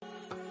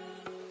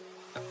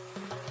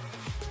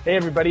Hey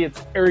everybody,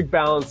 it's Eric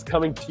Balance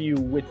coming to you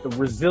with the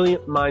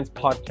Resilient Minds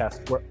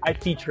podcast, where I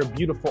feature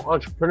beautiful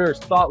entrepreneurs,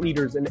 thought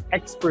leaders, and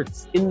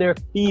experts in their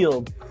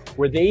field,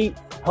 where they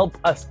help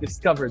us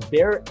discover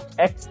their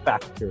X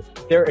factor,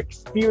 their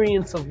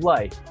experience of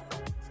life,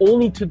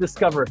 only to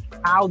discover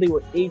how they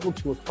were able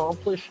to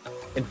accomplish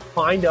and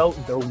find out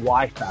their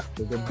Y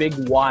factor, their big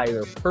why,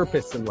 their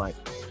purpose in life.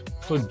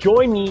 So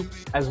join me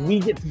as we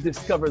get to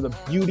discover the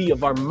beauty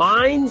of our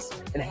minds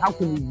and how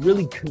can we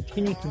really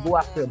continue to go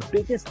after the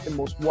biggest and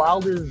most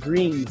wildest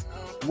dreams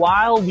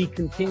while we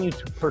continue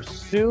to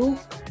pursue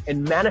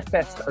and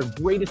manifest our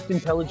greatest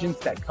intelligence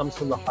that comes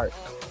from the heart.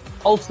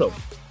 Also,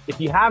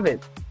 if you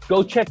haven't,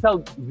 go check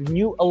out the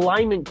new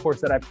alignment course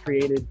that I've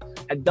created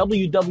at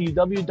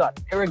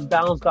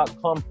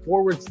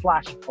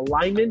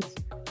www.ericbalance.com/alignment,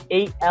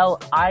 ALIGNMENT.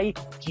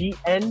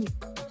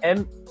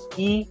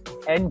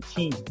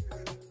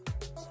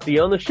 See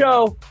you on the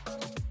show.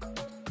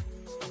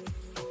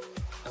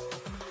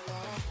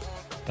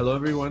 Hello,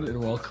 everyone,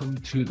 and welcome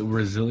to the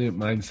Resilient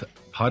Minds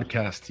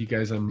podcast. You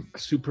guys, I'm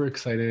super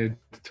excited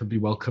to be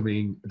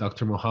welcoming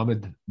Dr.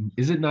 Mohammed.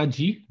 Is it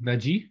Naji?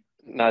 Naji,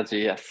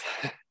 yes.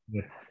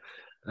 Yeah.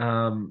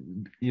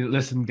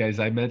 Listen, guys,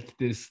 I met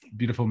this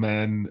beautiful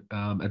man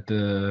at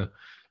the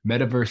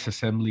Metaverse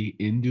Assembly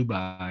in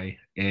Dubai,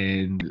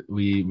 and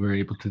we were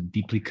able to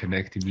deeply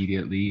connect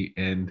immediately.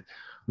 And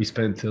we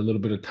spent a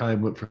little bit of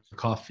time, went for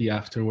coffee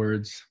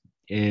afterwards.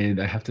 And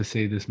I have to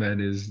say, this man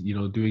is,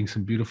 doing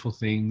some beautiful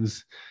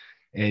things.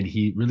 And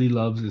he really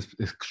is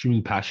extremely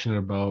passionate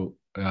about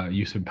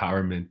youth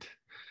empowerment.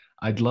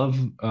 I'd love,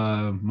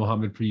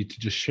 Mohammed, for you to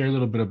just share a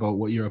little bit about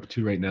what you're up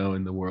to right now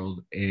in the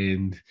world.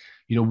 And,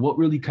 what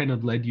really kind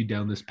of led you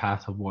down this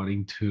path of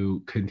wanting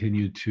to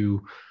continue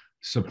to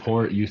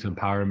support youth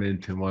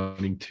empowerment and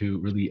wanting to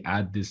really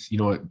add this,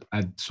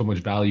 add so much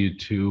value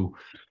to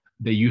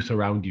the youth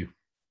around you.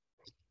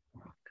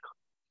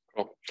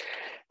 Cool.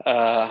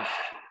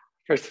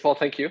 First of all,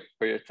 thank you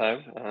for your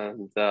time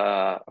and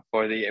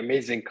for the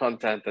amazing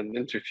content and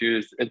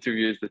interviews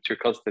that you're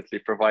constantly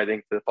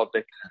providing to the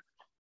public.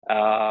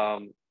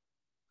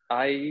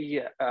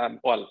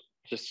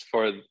 Just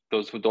for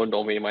those who don't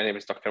know me, my name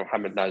is Dr.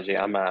 Mohammed Naji.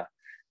 I'm a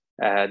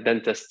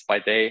dentist by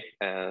day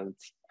and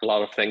a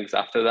lot of things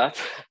after that.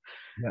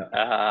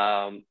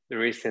 Yeah.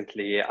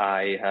 Recently,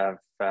 I have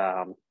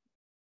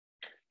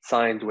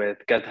signed with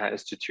Gadha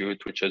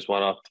Institute, which is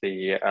one of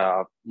the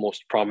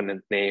most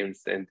prominent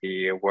names in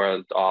the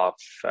world of,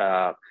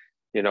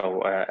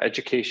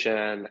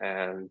 education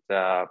and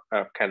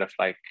kind of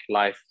like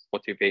life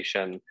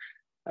motivation,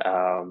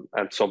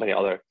 and so many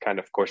other kind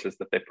of courses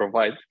that they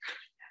provide.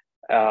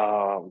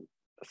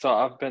 So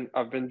I've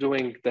been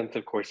doing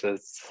dental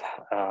courses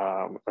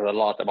and a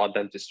lot about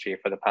dentistry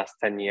for the past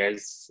 10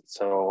 years.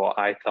 So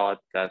I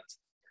thought that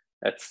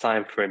it's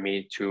time for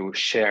me to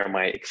share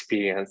my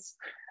experience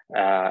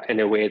in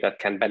a way that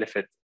can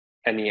benefit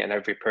any and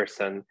every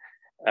person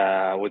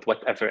with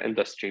whatever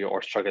industry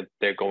or struggle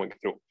they're going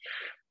through.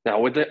 Now,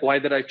 why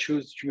did I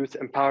choose youth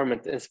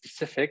empowerment in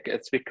specific?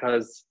 It's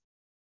because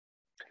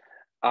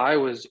I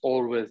was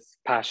always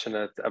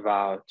passionate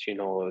about,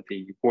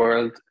 the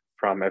world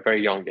from a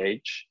very young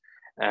age.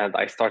 And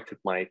I started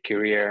my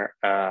career,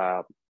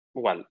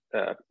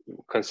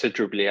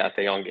 considerably at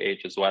a young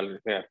age as well,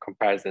 in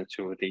comparison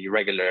to the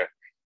regular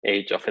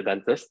age of a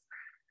dentist.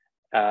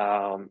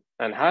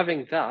 And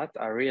having that,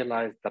 I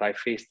realized that I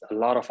faced a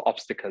lot of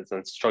obstacles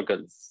and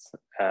struggles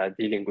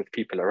dealing with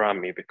people around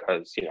me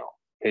because,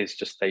 he's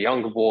just a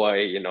young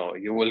boy,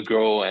 you will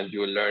grow and you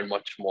will learn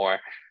much more.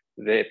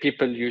 The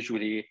people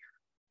usually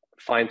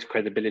find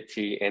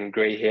credibility in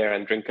gray hair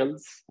and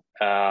wrinkles.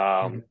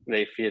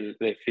 They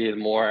feel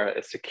more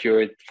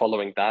secured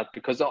following that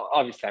because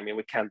obviously,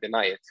 we can't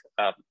deny it.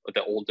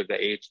 The older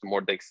the age, the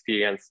more the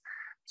experience.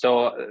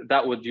 So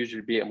that would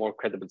usually be a more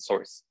credible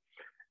source.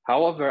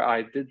 However,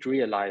 I did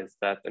realize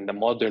that in the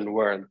modern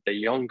world, the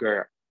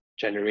younger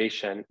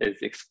generation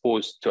is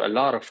exposed to a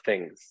lot of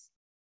things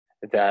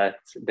that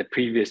the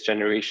previous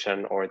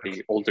generation or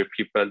the older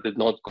people did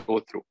not go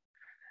through.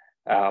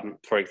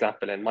 For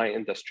example, in my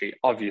industry,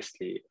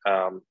 obviously,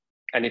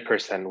 any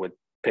person would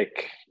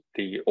pick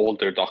the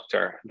older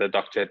doctor, the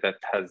doctor that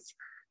has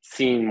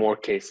seen more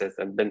cases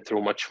and been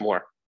through much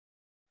more.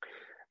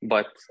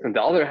 But on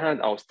the other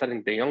hand, I was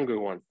telling the younger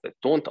ones that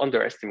don't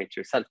underestimate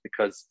yourself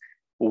because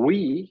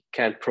we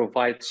can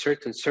provide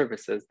certain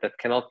services that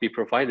cannot be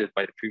provided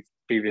by the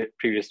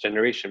previous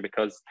generation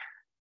because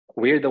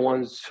we're the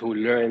ones who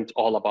learned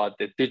all about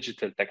the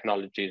digital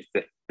technologies,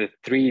 the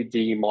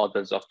 3D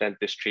models of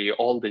dentistry,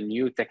 all the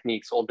new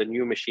techniques, all the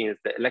new machines,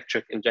 the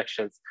electric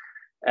injections,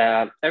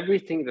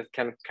 everything that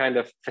can kind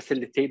of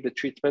facilitate the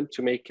treatment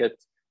to make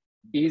it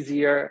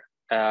easier,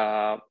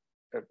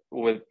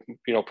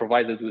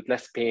 provided with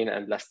less pain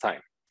and less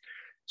time.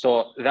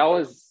 So that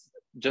was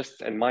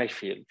just in my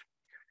field.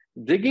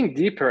 Digging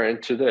deeper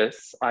into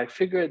this, I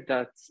figured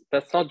that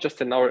that's not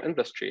just in our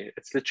industry.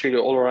 It's literally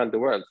all around the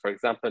world. For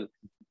example,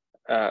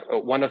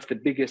 one of the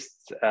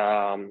biggest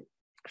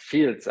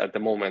fields at the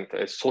moment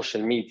is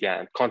social media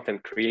and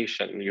content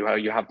creation.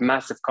 You have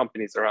massive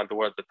companies around the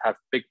world that have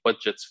big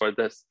budgets for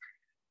this.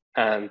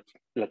 And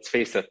let's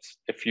face it,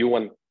 if you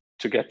want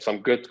to get some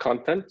good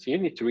content, you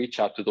need to reach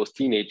out to those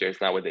teenagers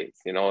nowadays.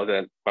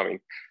 The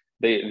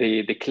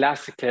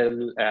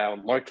classical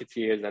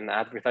marketeers and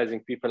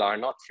advertising people are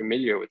not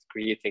familiar with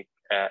creating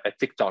a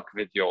TikTok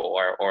video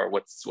or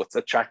what's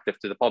attractive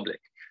to the public.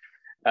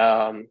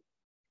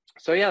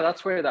 So yeah,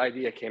 that's where the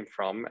idea came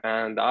from.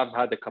 And I've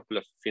had a couple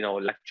of,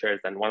 lectures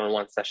and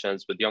one-on-one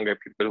sessions with younger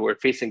people who were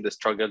facing the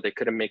struggle. They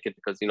couldn't make it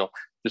because,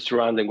 the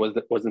surrounding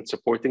wasn't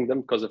supporting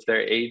them because of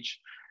their age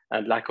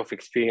and lack of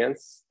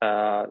experience.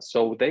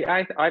 So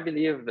I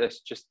believe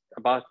it's just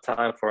about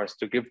time for us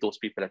to give those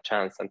people a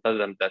chance and tell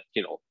them that,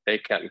 they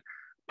can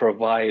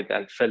provide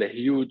and fill a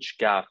huge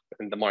gap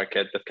in the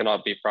market that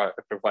cannot be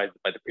provided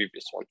by the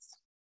previous ones.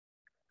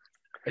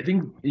 I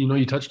think,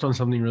 you touched on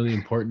something really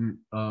important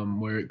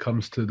where it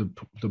comes to the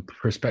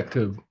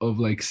perspective of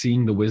like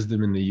seeing the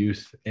wisdom in the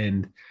youth.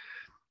 And,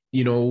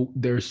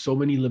 there's so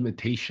many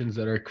limitations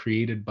that are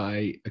created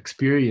by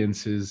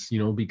experiences,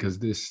 because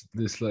this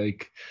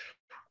like,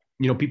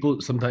 people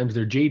sometimes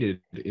they're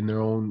jaded in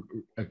their own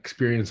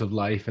experience of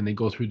life and they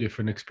go through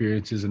different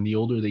experiences. And the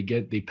older they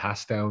get, they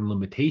pass down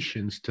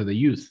limitations to the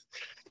youth.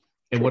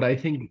 And what I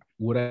think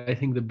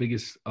the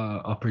biggest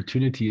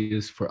opportunity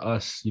is for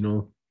us,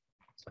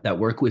 that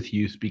work with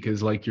youth,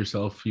 because like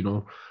yourself,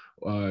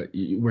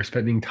 we're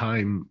spending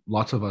time,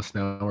 lots of us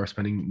now are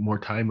spending more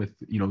time with,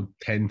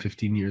 10,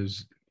 15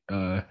 years,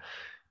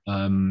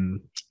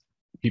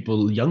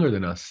 people younger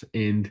than us.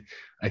 And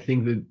I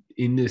think that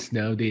in this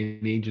now day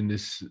and age, in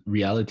this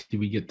reality,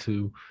 we get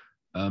to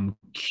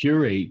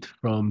curate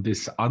from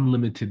this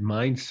unlimited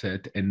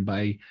mindset, and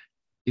by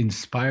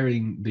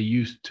inspiring the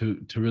youth to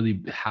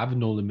really have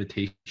no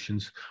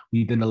limitations,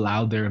 we then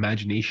allow their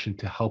imagination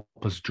to help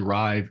us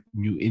drive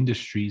new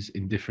industries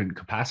in different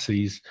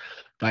capacities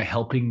by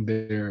helping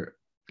their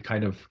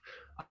kind of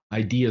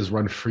ideas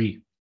run free.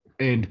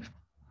 And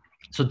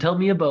so tell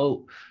me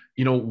about,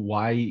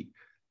 why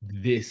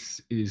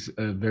this is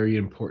a very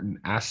important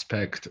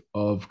aspect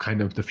of kind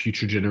of the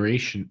future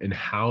generation, and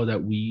how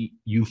that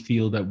you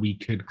feel that we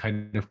could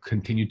kind of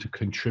continue to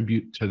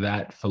contribute to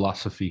that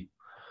philosophy.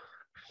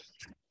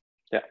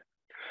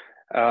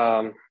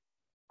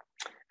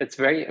 It's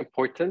very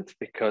important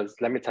because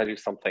let me tell you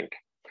something.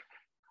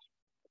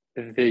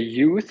 The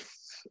youth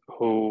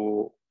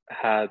who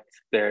had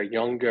their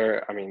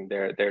younger,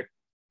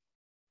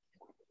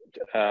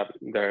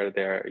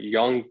 their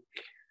young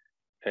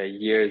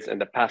years in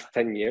the past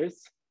 10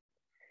 years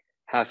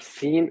have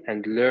seen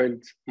and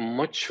learned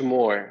much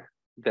more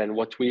than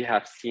what we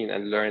have seen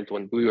and learned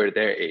when we were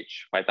their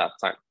age by that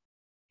time.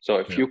 So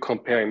if you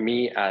compare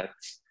me at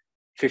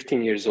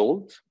 15 years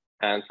old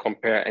and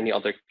compare any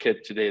other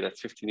kid today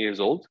that's 15 years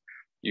old,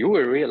 you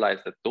will realize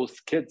that those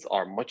kids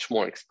are much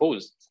more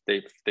exposed.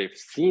 They've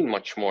seen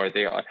much more.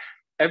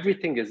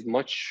 Everything is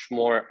much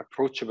more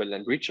approachable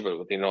and reachable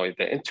with,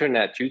 the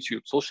internet,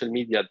 YouTube, social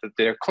media, that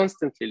they're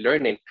constantly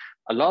learning.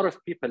 A lot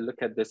of people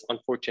look at this,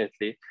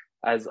 unfortunately,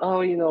 as,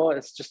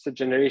 it's just a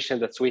generation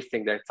that's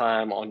wasting their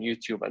time on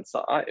YouTube. And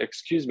so,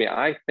 excuse me,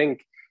 I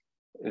think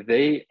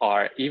they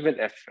are, even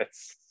if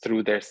it's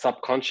through their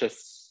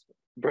subconscious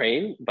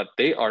brain, but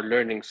they are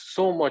learning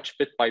so much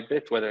bit by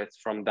bit, whether it's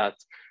from that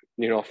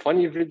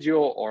funny video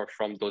or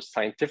from those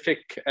scientific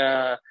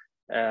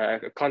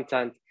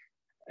content.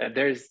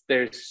 There's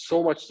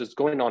so much that's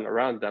going on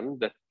around them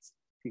that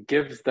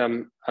gives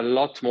them a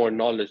lot more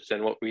knowledge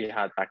than what we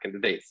had back in the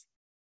days.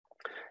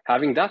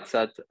 Having that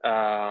said,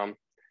 I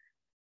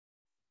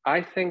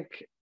think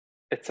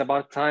it's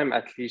about time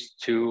at least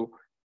to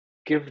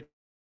give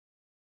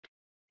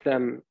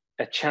them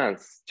a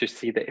chance to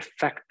see the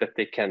effect that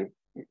they can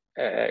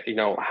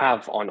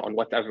have on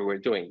whatever we're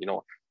doing.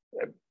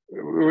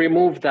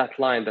 Remove that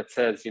line that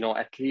says,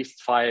 at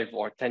least 5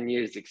 or 10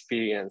 years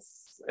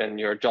experience in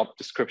your job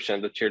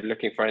description that you're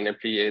looking for an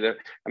employee.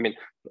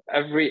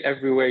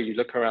 Everywhere you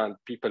look around,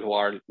 people who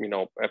are,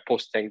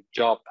 posting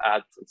job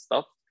ads and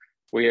stuff,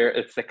 where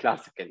it's the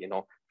classical,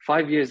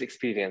 5 years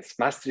experience,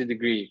 master's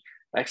degree,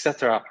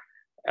 etc.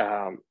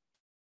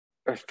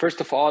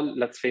 First of all,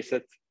 let's face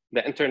it,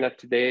 the internet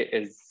today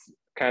is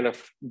kind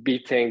of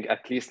beating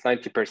at least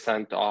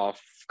 90% of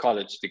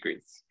college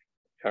degrees.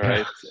 All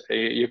right.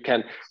 You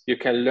can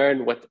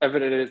learn whatever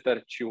it is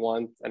that you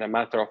want in a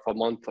matter of a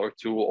month or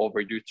two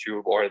over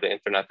YouTube or the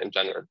internet in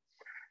general.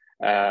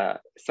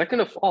 Second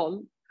of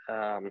all,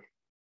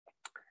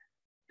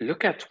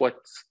 look at what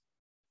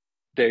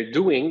they're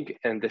doing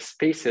in the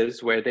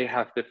spaces where they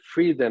have the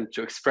freedom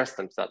to express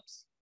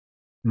themselves.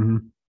 Mm-hmm.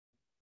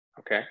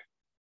 Okay.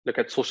 Look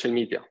at social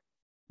media.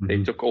 Mm-hmm.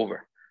 They took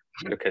over.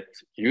 Look at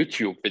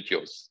YouTube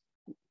videos.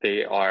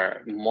 They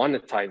are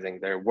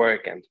monetizing their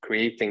work and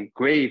creating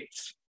great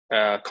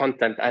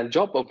content and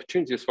job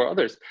opportunities for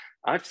others.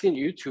 I've seen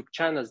YouTube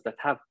channels that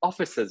have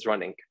offices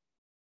running.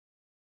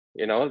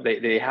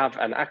 They have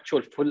an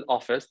actual full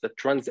office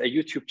that runs a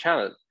YouTube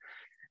channel.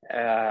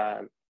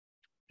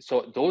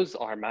 so those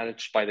are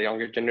managed by the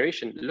younger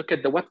generation. Look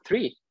at the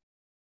Web3.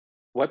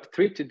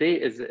 Web3 today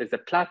is a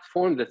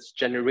platform that's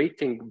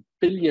generating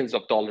billions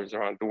of dollars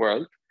around the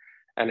world.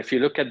 And if you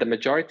look at the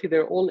majority,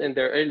 they're all in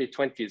their early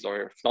 20s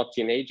or if not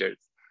teenagers.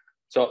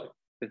 So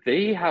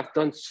they have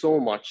done so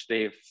much.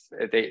 They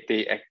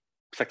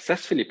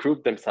successfully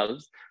proved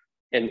themselves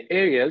in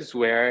areas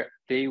where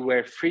they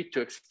were free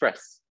to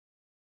express.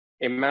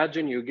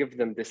 Imagine you give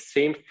them the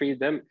same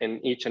freedom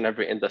in each and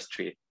every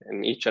industry,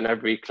 in each and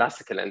every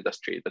classical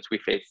industry that we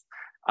face.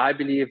 I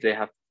believe they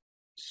have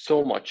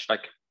so much.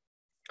 Like,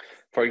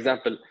 for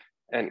example,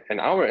 in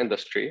our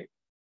industry,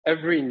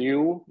 every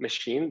new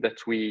machine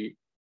that we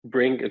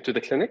bring into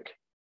the clinic,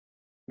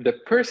 the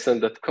person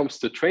that comes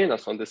to train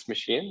us on this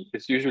machine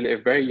is usually a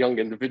very young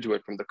individual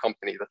from the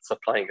company that's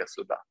supplying us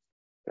with that,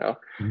 you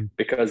know,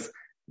 because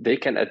they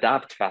can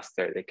adapt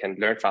faster, they can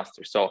learn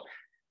faster. So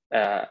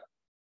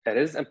it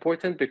is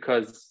important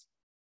because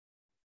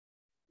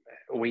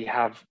we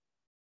have,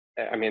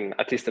 I mean,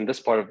 at least in this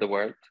part of the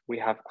world, we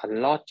have a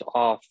lot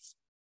of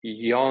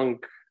young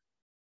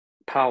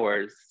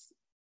powers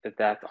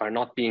that are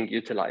not being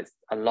utilized,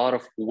 a lot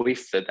of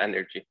wasted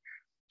energy.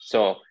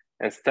 So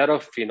instead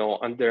of, you know,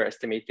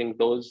 underestimating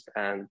those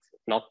and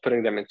not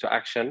putting them into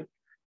action,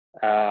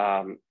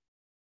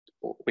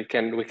 we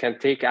can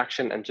take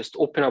action and just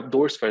open up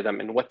doors for them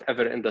in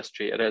whatever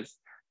industry it is.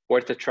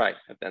 Worth a try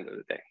at the end of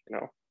the day, you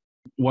know.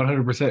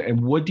 100%.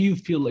 And what do you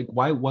feel like,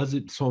 why was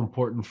it so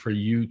important for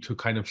you to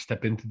kind of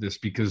step into this?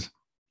 Because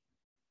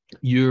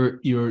you're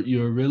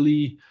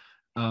really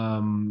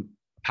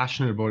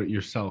passionate about it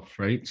yourself,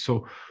 right?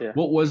 So yeah.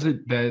 What was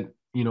it that,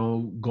 you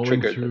know, going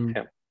triggered through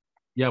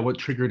it, what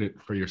triggered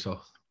it for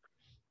yourself?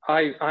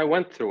 I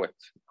went through it.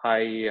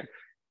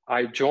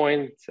 I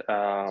joined,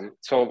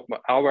 so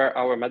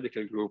our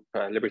medical group,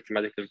 Liberty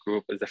Medical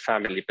Group, is a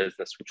family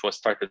business, which was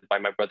started by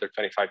my brother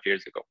 25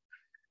 years ago,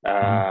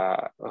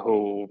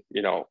 who,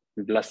 you know,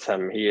 bless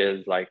him, he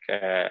is like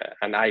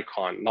an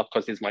icon, not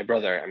because he's my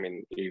brother. I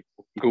mean, you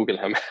Google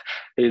him,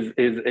 he's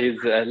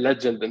a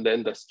legend in the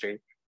industry,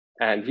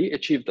 and he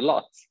achieved a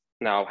lot.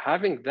 Now,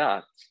 having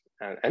that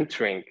and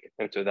entering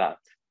into that,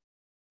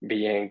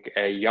 being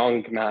a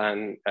young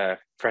man, a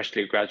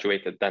freshly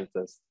graduated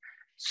dentist,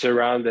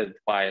 surrounded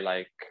by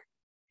like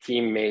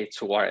teammates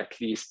who are at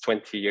least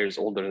 20 years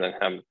older than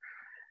him.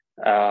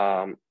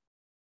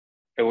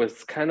 It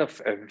was kind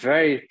of a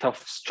very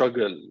tough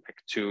struggle,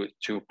 like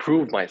to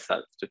prove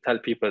myself, to tell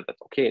people that,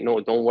 okay, no,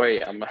 don't worry,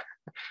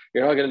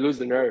 you're not gonna lose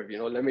the nerve, you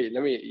know, let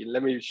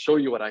me show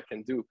you what I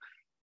can do.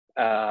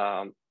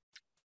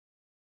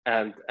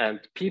 And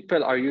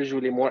people are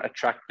usually more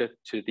attracted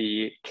to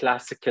the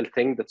classical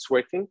thing that's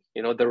working,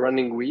 you know, the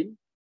running wheel.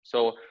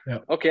 So,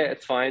 okay,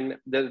 it's fine.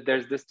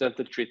 There's this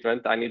dental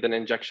treatment. I need an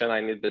injection.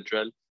 I need the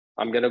drill.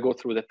 I'm going to go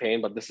through the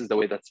pain, but this is the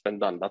way that's been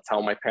done. That's how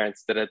my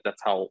parents did it.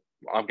 That's how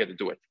I'm going to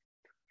do it.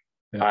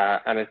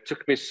 And it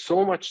took me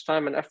so much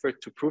time and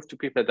effort to prove to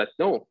people that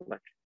no,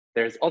 like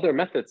there's other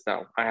methods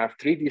now. I have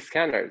 3D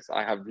scanners.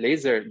 I have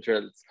laser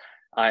drills.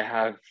 I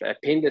have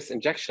painless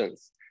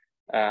injections.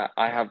 I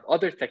have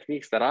other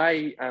techniques that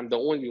I am the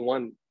only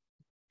one.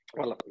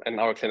 Well, in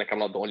our clinic, I'm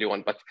not the only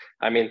one, but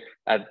I mean,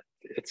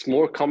 it's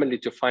more commonly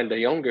to find the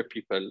younger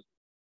people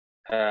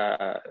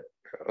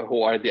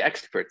who are the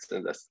experts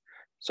in this.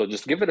 So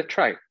just give it a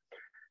try.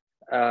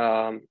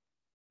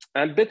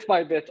 And bit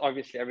by bit,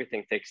 obviously,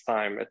 everything takes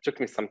time. It took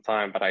me some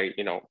time, but I,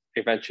 you know,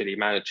 eventually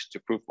managed to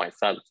prove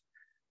myself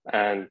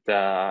and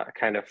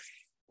kind of,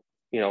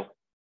 you know,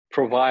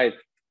 provide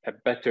a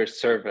better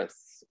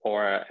service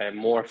or a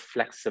more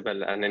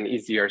flexible and an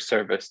easier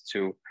service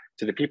to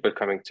the people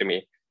coming to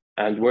me.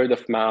 And word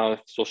of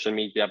mouth, social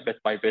media, bit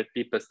by bit,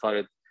 people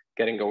started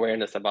getting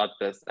awareness about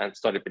this and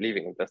started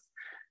believing in this.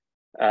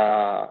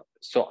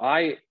 So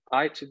I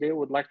today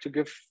would like to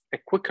give a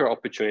quicker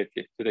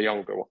opportunity to the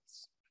younger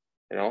ones.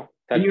 You know,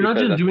 and you're not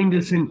just doing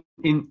this in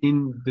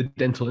the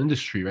dental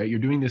industry, right? You're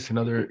doing this in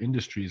other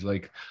industries,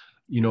 like,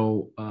 you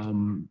know,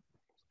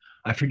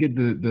 I forget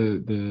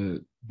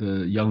the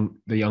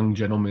young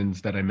gentlemen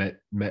that I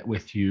met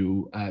with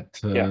you at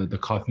the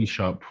coffee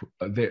shop.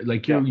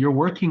 Like you're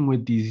working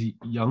with these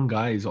young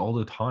guys all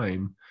the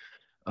time.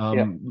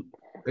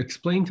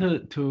 Explain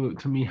to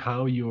me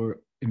how you're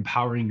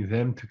empowering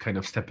them to kind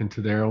of step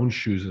into their own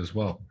shoes as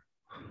well.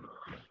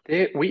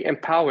 We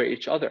empower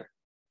each other.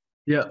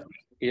 Yeah.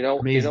 You know,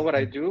 Amazing. You know what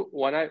I do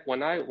when I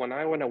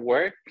want to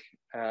work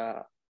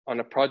on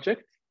a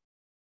project,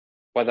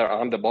 whether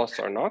I'm the boss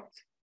or not,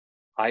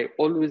 I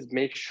always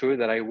make sure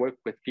that I work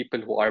with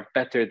people who are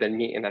better than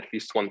me in at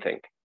least one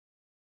thing.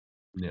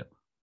 Yeah.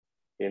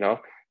 You know,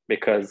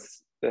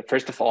 because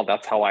first of all,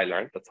 that's how I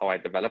learn, that's how I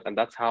develop, and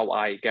that's how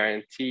I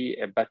guarantee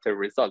a better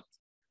result.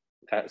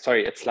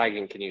 Sorry, it's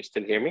lagging. Can you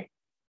still hear me?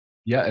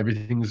 Yeah,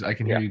 I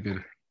can hear you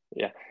good.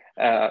 Yeah.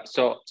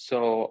 So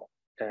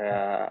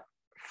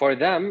for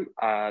them,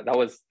 that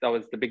was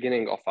the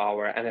beginning of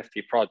our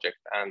NFT project.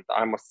 And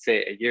I must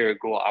say, a year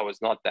ago, I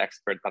was not the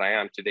expert that I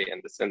am today in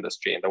this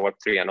industry, in the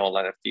Web3 and all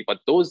NFT. But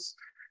those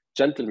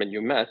gentlemen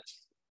you met,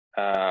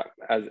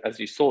 as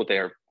you saw,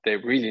 they're they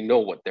really know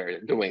what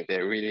they're doing.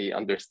 They really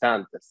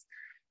understand this.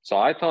 So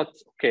I thought,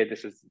 okay,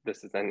 this is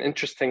an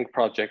interesting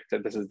project.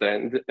 This is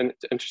an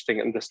interesting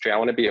industry. I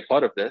want to be a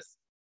part of this.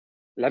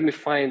 Let me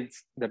find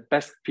the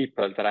best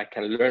people that I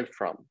can learn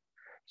from.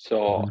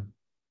 So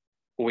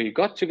we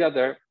got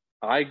together.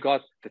 I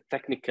got the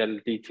technical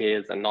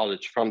details and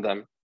knowledge from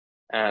them,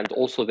 and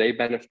also they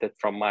benefited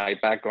from my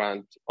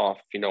background of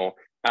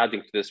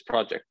adding to this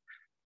project.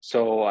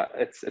 So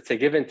it's a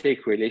give and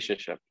take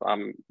relationship.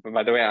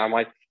 By the way, I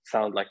might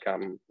sound like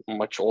I'm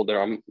much older.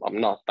 I'm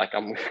not. Like,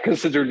 I'm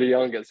considerably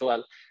young as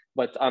well,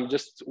 but I'm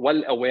just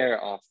well aware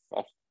of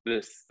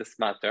this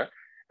matter,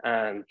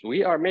 and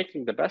we are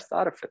making the best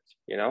out of it.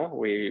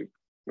 We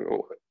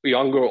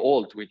young or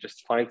old, we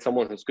just find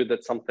someone who's good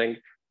at something.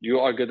 You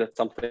are good at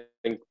something.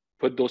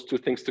 Put those two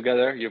things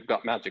together, you've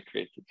got magic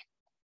created.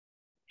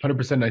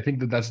 100%. I think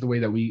that that's the way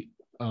that we,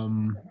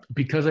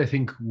 because I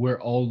think we're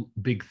all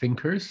big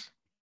thinkers.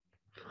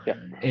 Yeah.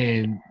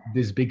 And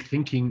this big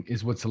thinking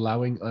is what's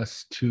allowing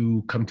us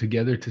to come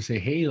together to say,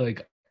 hey,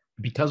 like,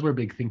 because we're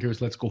big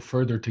thinkers, let's go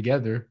further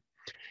together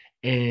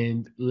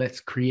and let's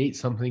create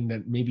something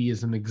that maybe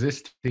isn't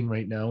existing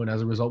right now. And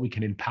as a result, we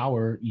can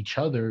empower each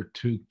other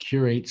to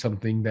curate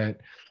something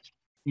that,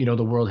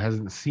 the world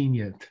hasn't seen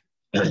yet.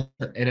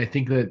 And I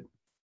think that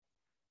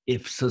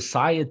if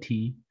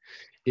society,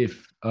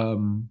 if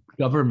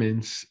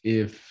governments,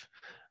 if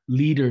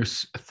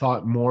leaders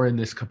thought more in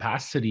this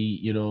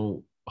capacity,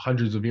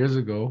 hundreds of years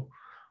ago,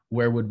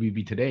 where would we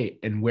be today?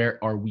 And where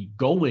are we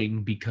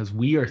going because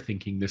we are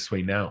thinking this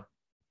way now?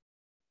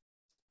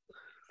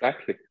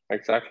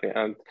 Exactly.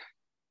 And,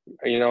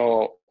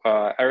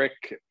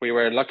 Eric, we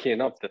were lucky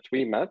enough that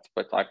we met,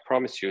 but I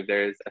promise you,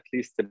 there's at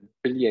least 1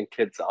 billion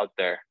kids out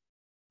there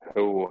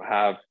who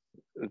have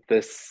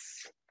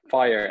this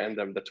fire in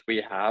them that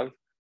we have,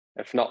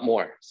 if not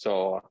more.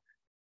 So,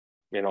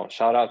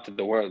 shout out to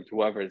the world,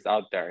 whoever is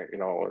out there.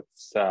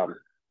 It's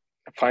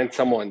find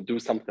someone, do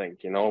something.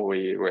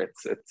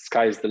 It's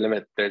sky's the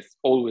limit. There's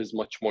always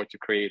much more to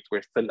create.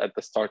 We're still at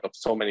the start of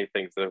so many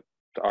things that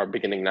are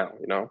beginning now.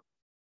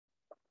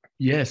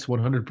 Yes,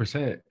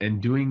 100%.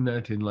 And doing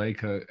that in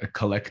like a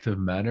collective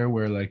manner,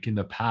 where like in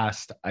the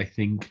past, I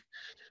think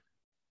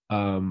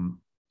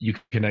you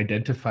can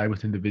identify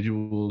with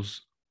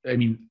individuals. I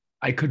mean,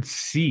 I could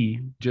see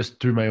just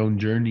through my own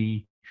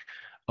journey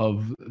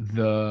of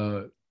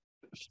the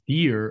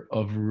fear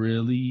of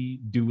really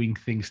doing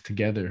things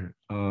together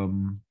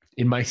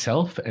in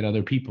myself and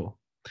other people.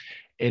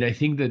 And I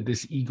think that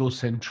this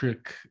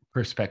egocentric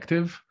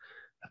perspective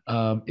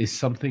is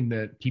something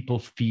that people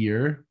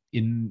fear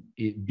in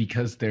it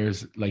because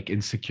there's like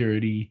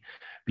insecurity,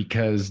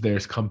 because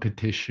there's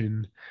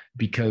competition,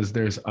 because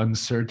there's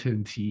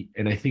uncertainty.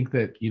 And I think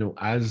that,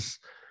 as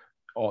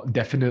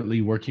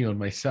definitely working on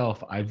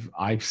myself,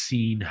 I've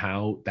seen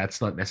how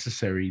that's not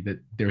necessary, that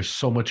there's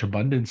so much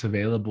abundance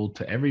available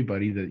to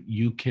everybody that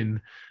you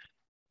can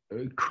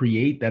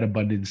create that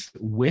abundance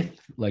with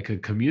like a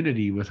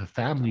community, with a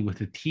family,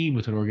 with a team,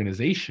 with an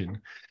organization.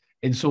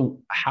 And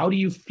so how do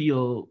you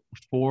feel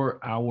for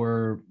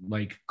our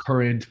like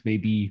current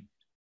maybe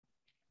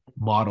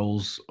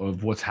models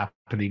of what's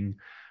happening?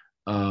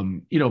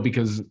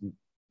 Because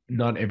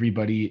not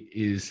everybody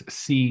is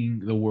seeing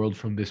the world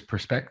from this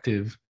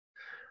perspective.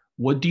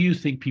 What do you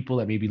think people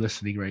that may be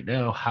listening right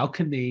now, how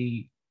can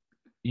they,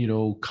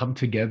 come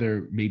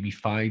together, maybe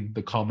find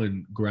the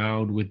common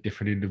ground with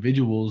different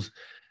individuals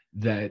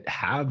that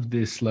have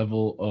this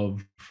level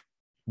of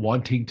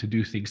wanting to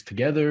do things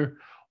together,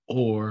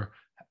 or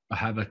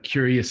have a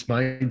curious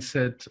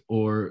mindset,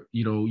 or,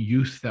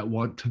 youth that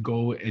want to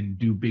go and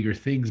do bigger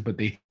things, but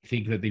they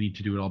think that they need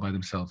to do it all by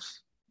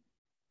themselves?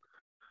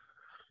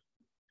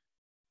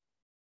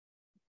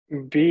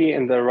 Be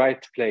in the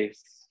right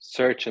place,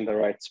 search in the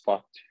right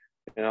spot.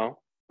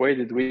 Where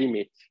did we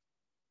meet?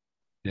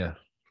 Yeah.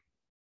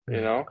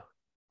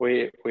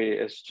 We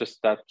it's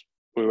just that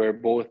we were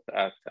both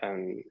at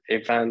an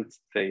event,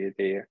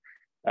 the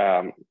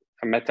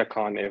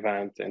MetaCon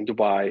event in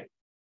Dubai.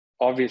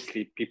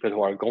 Obviously, people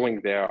who are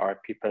going there are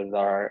people that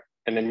are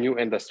in a new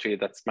industry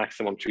that's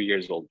maximum 2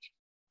 years old.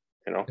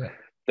 Yeah.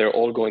 They're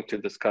all going to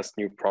discuss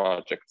new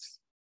projects.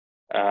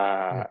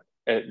 The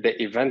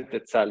event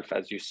itself,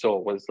 as you saw,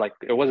 was like,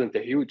 it wasn't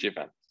a huge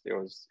event. It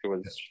was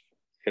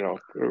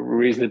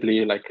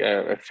reasonably like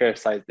a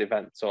fair-sized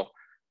event. So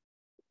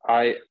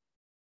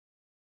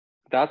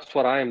that's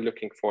what I am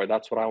looking for.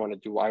 That's what I want to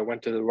do. I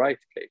went to the right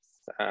place,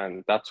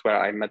 and that's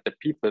where I met the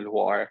people who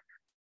are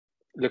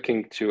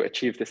looking to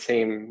achieve the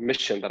same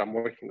mission that I'm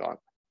working on.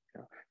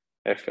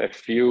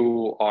 If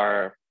you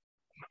are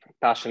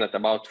passionate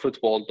about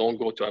football, don't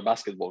go to a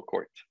basketball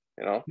court.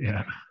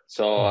 Yeah.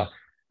 So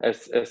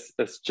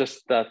it's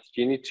just that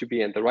you need to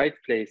be in the right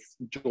place,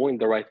 join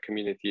the right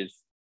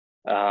communities.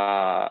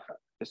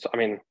 So I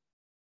mean,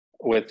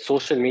 with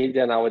social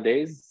media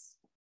nowadays,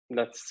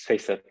 let's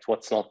face it,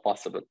 what's not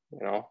possible?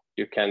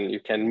 You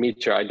can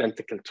meet your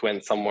identical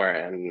twin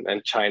somewhere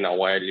in China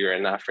while you're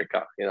in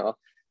Africa.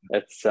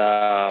 It's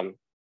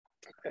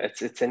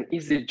an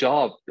easy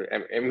job.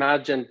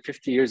 Imagine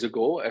 50 years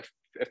ago, if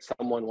if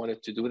someone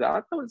wanted to do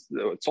that,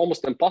 it's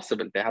almost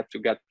impossible. They had to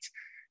get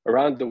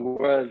around the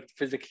world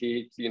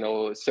physically,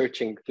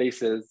 searching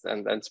places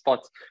and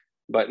spots.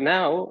 But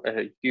now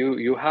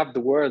you have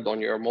the world on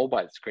your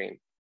mobile screen.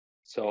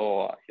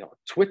 So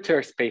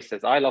Twitter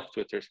Spaces, I love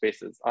Twitter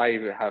Spaces.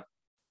 I'm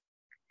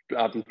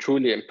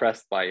truly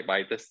impressed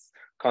by this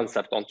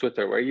concept on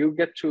Twitter, where you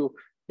get to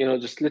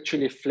just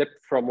literally flip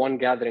from one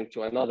gathering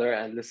to another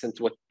and listen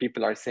to what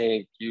people are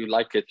saying. You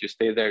like it, you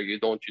stay there. You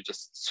don't, you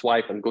just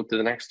swipe and go to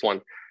the next one.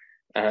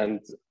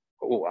 And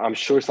I'm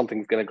sure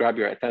something's going to grab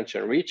your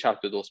attention. Reach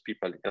out to those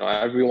people.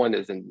 Everyone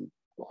is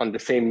on the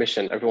same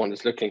mission. Everyone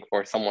is looking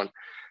for someone.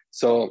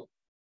 So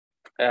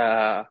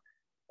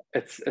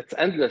it's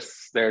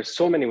endless. There's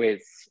so many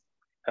ways.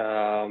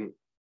 And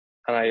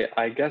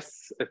I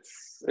guess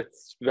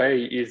it's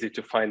very easy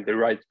to find the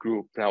right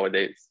group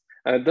nowadays.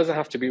 And it doesn't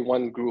have to be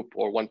one group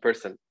or one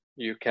person.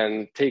 You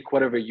can take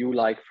whatever you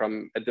like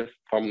from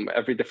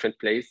every different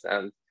place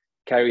and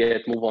carry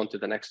it, move on to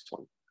the next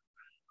one.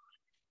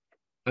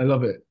 I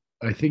love it.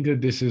 I think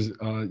that this is,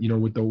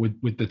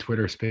 with the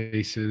Twitter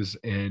Spaces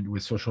and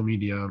with social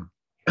media,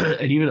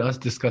 and even us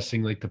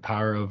discussing like the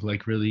power of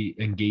like really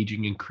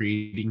engaging and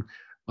creating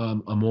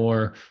a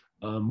more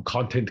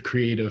content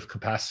creative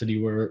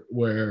capacity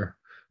where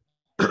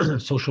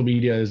social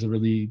media is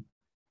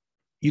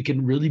you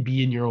can really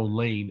be in your own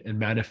lane and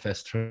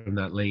manifest from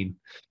that lane,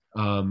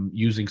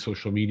 using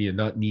social media,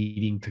 not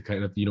needing to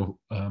kind of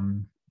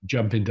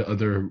jump into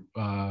other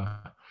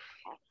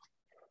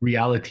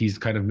realities,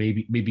 kind of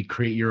maybe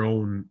create your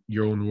own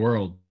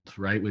world,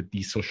 right, with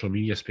these social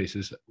media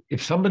spaces.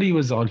 If somebody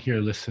was on here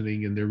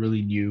listening and they're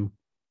really new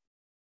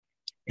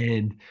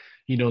and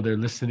they're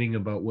listening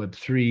about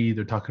Web3,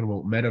 they're talking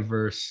about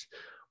metaverse,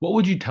 what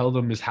would you tell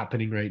them is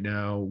happening right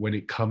now when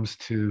it comes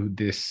to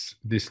this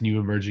new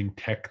emerging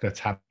tech that's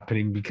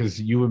happening? Because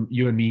you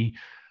and me,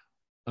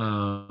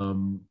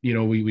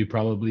 we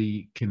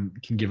probably can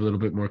give a little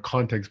bit more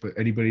context, but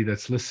anybody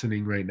that's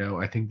listening right now,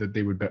 I think that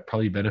they would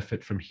probably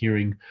benefit from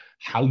hearing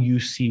how you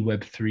see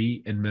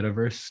Web3 and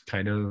metaverse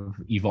kind of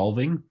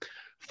evolving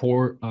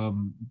for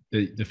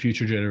the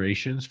future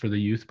generations, for the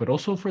youth, but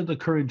also for the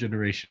current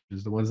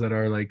generations, the ones that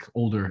are like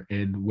older,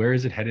 and where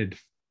is it headed?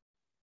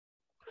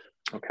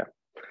 Okay.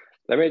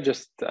 Let me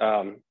just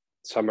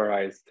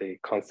summarize the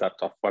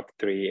concept of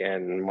Web3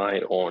 in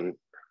my own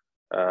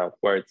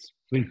words.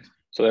 Please.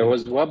 So there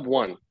was Web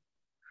 1.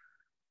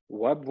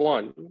 Web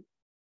 1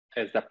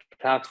 is the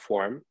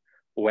platform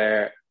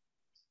where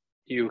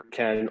you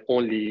can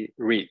only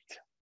read.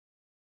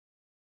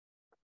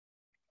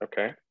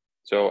 Okay.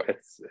 So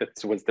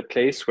it was the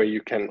place where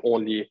you can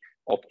only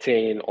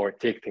obtain or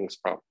take things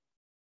from.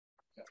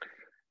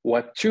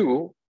 Web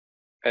 2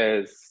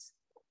 is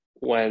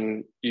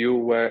when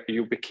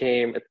it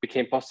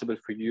became possible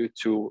for you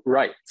to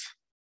write.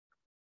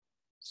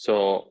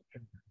 So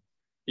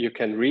you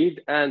can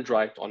read and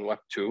write on Web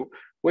 2,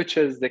 which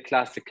is the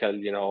classical,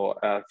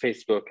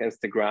 Facebook,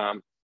 Instagram,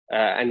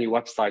 any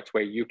website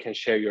where you can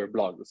share your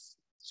blogs.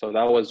 So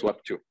that was Web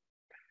 2.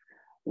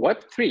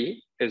 Web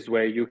 3 is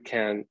where you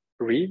can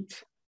read,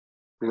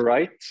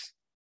 write,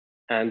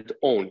 and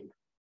own.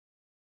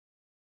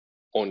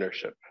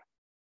 Ownership.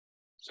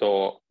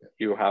 So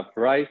you have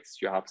rights,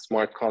 you have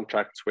smart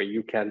contracts where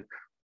you can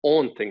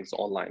own things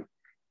online.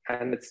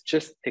 And it's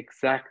just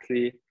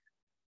exactly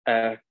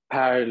a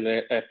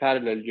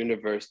parallel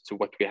universe to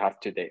what we have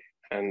today.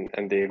 And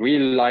the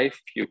real life,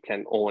 you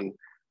can own,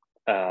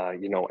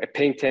 a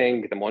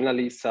painting, the Mona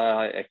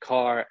Lisa, a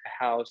car,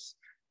 a house.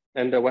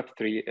 And the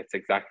Web3, it's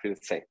exactly the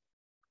same.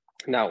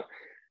 Now,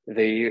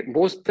 the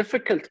most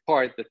difficult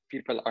part that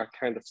people are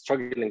kind of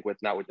struggling with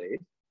nowadays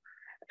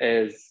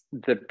is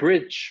the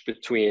bridge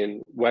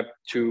between Web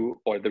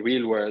 2 or the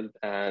real world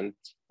and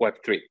Web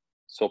 3.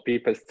 So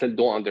people still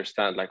don't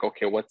understand, like,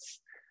 okay, what's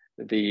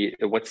the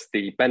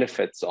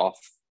benefits of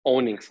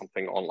owning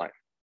something online?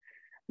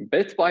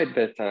 Bit by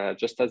bit,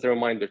 just as a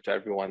reminder to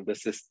everyone,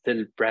 this is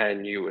still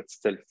brand new, it's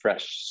still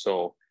fresh.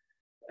 So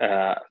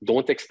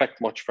don't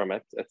expect much from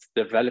it. It's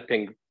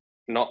developing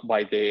not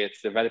by day,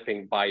 it's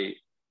developing by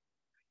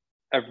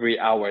every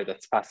hour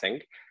that's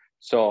passing.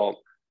 So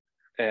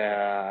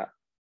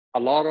a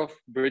lot of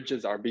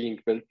bridges are being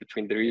built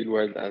between the real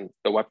world and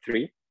the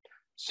Web3.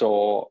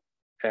 So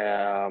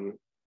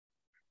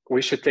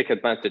we should take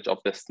advantage of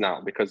this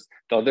now, because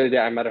the other day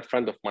I met a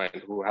friend of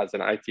mine who has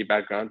an IT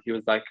background. He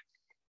was like,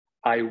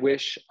 I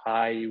wish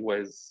I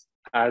was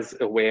as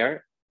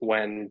aware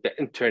when the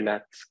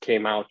internet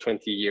came out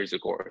 20 years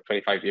ago or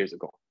 25 years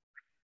ago.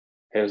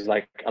 It was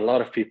like, a lot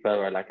of people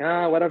were like,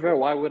 whatever,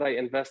 why would I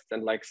invest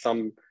in like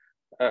some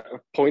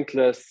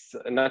pointless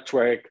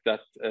network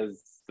that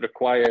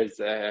requires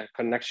a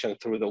connection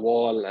through the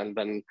wall, and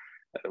then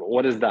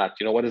what is that?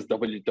 What is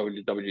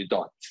www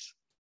dots?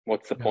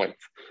 What's the point?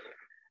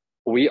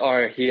 We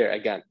are here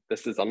again.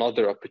 This is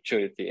another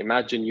opportunity.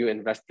 Imagine you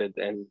invested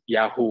in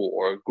Yahoo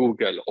or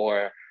Google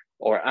or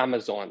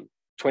Amazon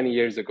 20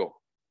 years ago,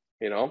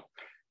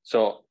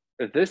 So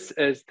this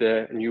is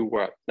the new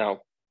world.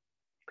 Now,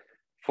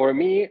 For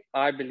me,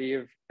 I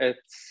believe it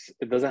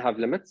doesn't have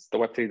limits. The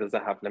Web3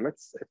 doesn't have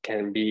limits. It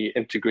can be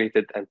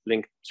integrated and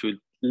linked to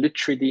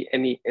literally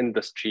any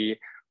industry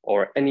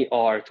or any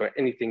art or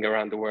anything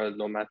around the world,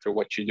 no matter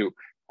what you do.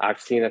 I've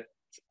seen it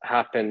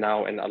happen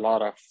now in a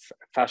lot of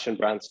fashion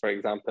brands, for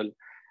example.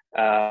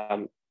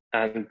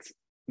 And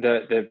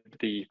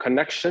the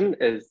connection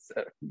is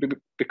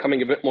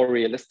becoming a bit more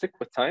realistic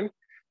with time.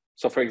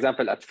 So for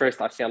example, at first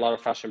I've seen a lot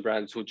of fashion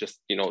brands who just,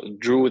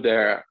 drew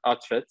their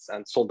outfits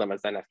and sold them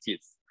as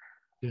NFTs.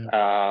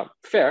 Yeah.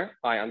 Fair,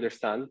 I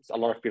understand. A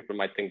lot of people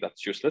might think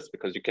that's useless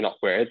because you cannot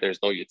wear it. There's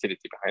no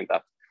utility behind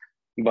that.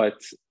 But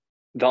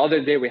the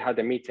other day we had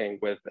a meeting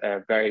with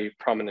a very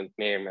prominent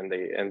name in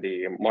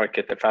the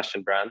market, a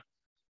fashion brand,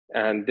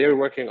 and they're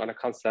working on a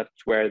concept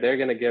where they're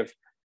going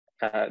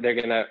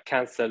to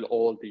cancel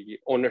all the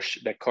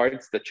ownership, the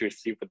cards that you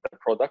receive with the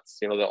products,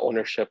 the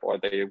ownership or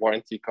the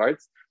warranty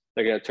cards.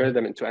 They're going to turn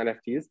them into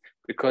NFTs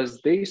because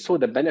they saw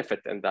the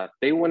benefit in that.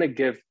 They want to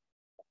give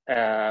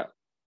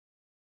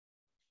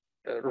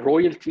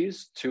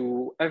royalties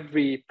to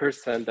every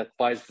person that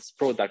buys this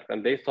product.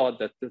 And they thought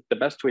that the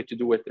best way to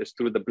do it is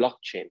through the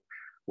blockchain,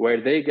 where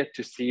they get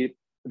to see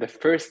the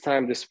first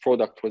time this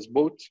product was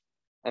bought,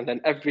 and then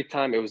every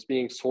time it was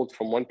being sold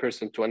from one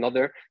person to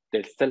another,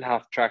 they'll still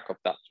have track of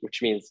that,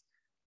 which means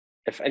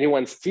if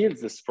anyone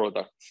steals this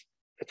product,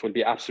 it will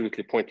be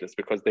absolutely pointless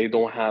because they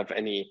don't have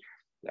any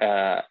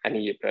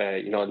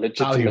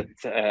legitimate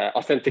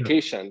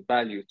authentication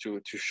value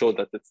to show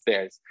that it's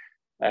theirs.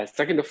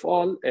 Second of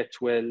all, it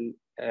will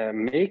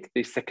make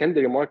the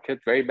secondary market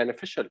very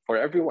beneficial for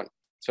everyone.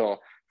 So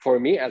for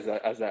me, as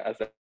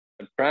a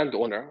brand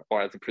owner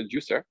or as a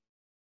producer,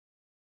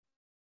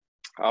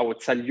 I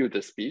would sell you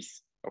this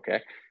piece,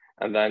 okay?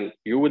 And then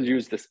you will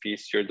use this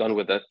piece, you're done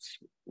with it,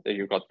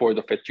 you got bored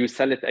of it, you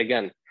sell it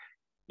again.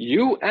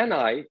 You and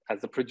I,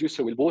 as a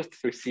producer, will both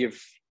receive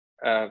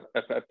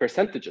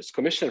percentages,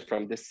 commission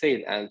from this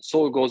sale, and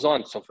so it goes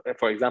on. So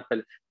for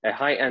example, a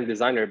high-end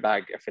designer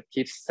bag, if it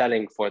keeps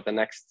selling for the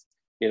next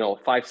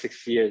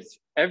 5-6 years,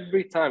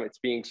 every time it's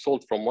being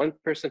sold from one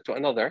person to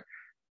another,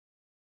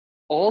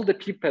 all the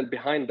people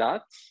behind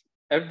that,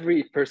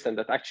 every person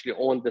that actually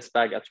owned this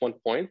bag at one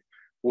point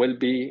will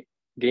be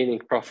gaining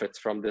profits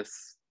from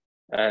this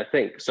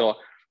thing. So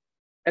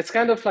it's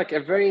kind of like a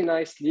very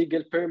nice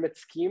legal pyramid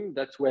scheme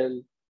that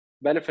will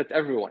benefit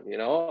everyone.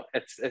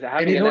 It's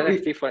having an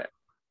NFT for.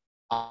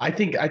 I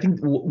think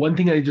one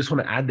thing I just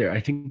want to add there, I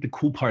think the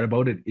cool part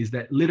about it is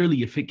that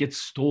literally if it gets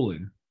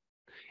stolen,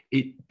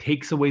 it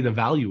takes away the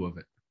value of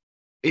it.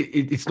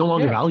 It's no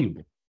longer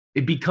valuable.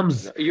 It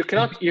becomes you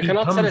cannot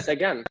sell it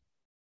again.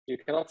 You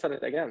cannot sell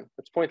it again.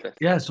 It's pointless.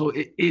 Yeah, so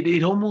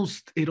it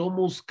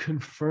almost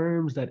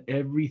confirms that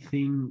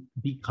everything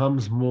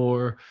becomes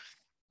more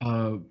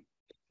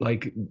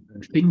like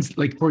things,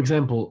 like for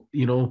example,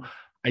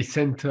 I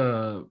sent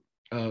a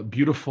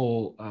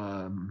beautiful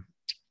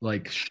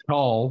like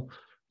shawl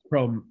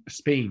from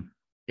Spain,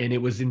 and it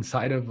was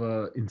inside of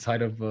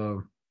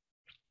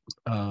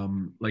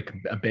like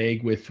a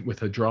bag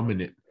with a drum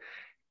in it,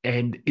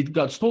 and it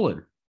got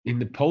stolen in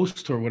the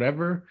post or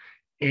whatever,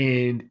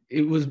 and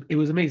it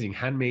was amazing,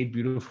 handmade,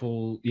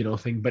 beautiful,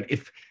 thing. But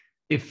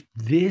if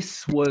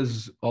this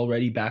was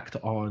already backed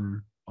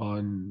on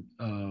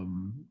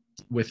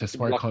with a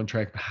smart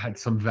contract, had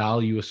some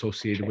value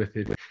associated with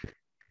it,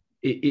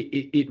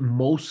 it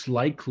most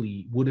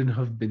likely wouldn't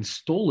have been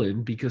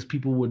stolen, because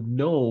people would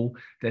know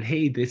that,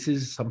 hey, this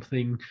is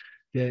something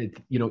that,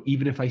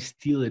 even if I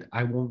steal it,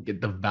 I won't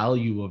get the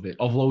value of it.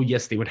 Although,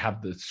 yes, they would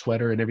have the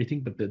sweater and everything,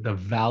 but the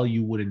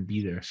value wouldn't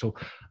be there. So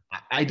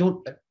I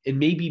don't, and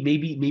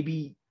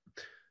maybe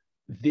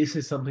this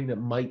is something that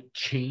might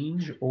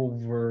change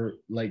over,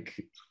 like,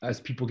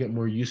 as people get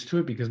more used to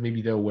it, because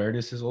maybe the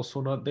awareness is also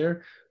not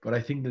there. But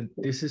I think that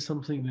this is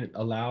something that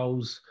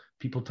allows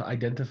people to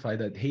identify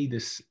that, hey,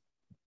 this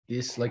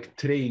like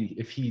today,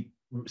 if he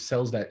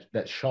sells that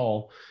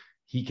shawl,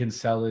 he can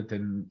sell it,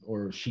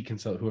 or she can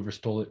sell it, whoever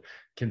stole it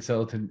can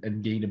sell it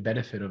and gain a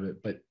benefit of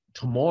it. But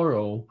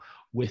tomorrow,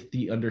 with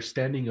the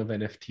understanding of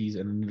NFTs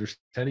and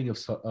understanding of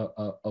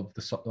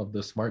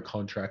the smart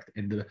contract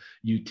and the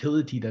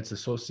utility that's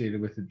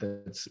associated with it,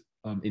 that's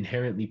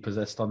inherently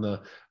possessed on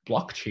the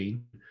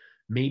blockchain,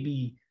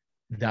 maybe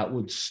that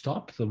would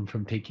stop them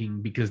from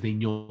taking, because they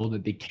know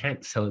that they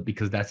can't sell it,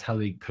 because that's how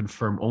they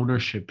confirm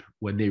ownership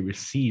when they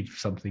receive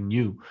something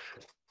new.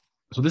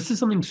 So this is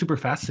something super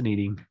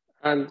fascinating.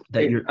 And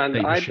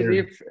I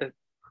believe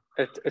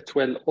it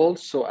will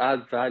also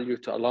add value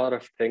to a lot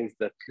of things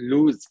that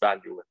lose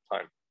value with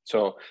time.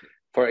 So,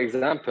 for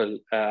example,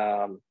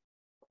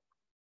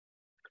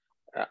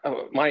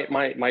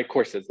 my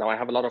courses, now I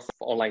have a lot of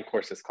online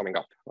courses coming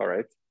up. All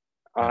right,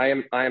 I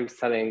am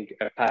selling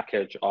a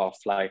package of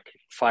like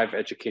 5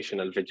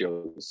 educational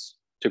videos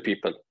to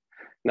people.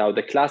 Now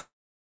the classical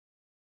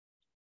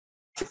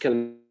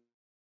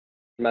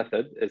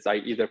method is I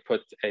either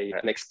put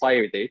an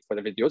expiry date for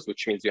the videos,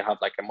 which means you have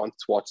like a month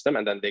to watch them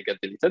and then they get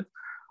deleted,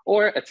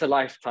 or it's a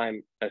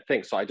lifetime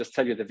thing. So I just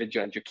tell you the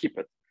video and you keep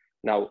it.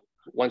 Now,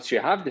 once you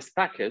have this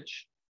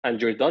package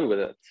and you're done with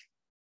it,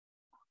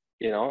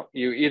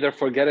 You either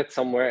forget it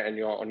somewhere and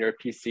you're on your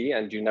PC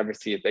and you never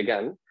see it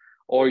again,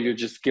 or you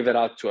just give it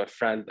out to a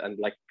friend and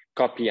like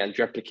copy and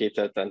replicate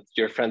it, and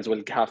your friends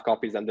will have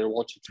copies and they'll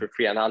watch it for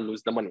free and I'll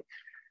lose the money.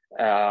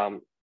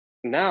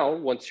 Now,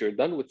 once you're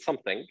done with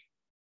something,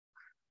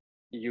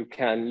 you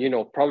can,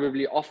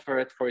 probably offer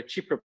it for a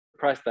cheaper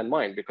price than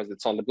mine because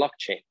it's on the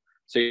blockchain.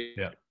 So you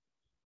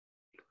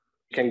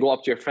can go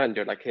up to your friend.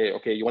 You're like, hey,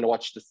 okay, you want to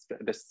watch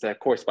this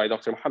course by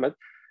Dr. Mohammed?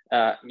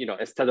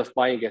 Instead of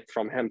buying it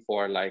from him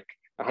for like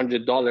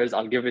 $100,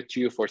 I'll give it to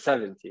you for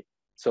 70.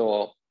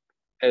 So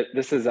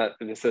this is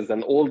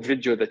an old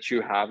video that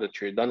you have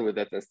that you're done with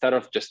it. Instead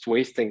of just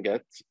wasting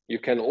it, you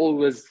can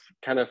always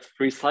kind of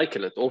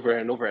recycle it over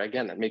and over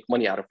again and make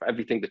money out of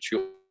everything that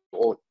you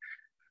own.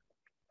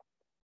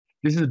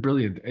 This is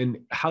brilliant. And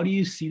how do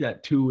you see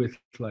that too with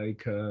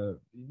like,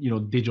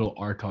 digital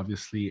art,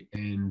 obviously,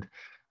 and,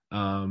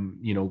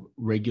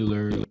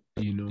 regular,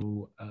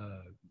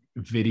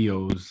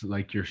 videos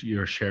like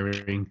you're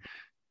sharing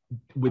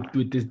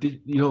with this,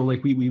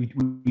 like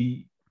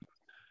we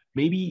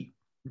maybe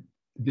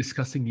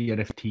discussing the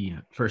NFT,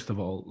 first of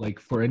all, like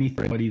for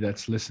anybody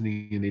that's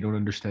listening and they don't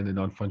understand the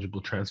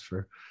non-fungible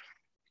transfer,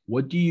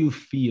 what do you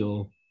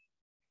feel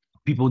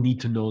people need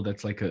to know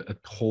that's like a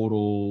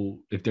total,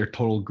 if they're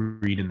total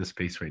green in the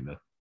space right now?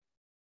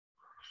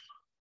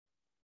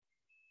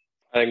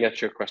 I didn't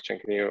get your question.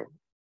 Can you?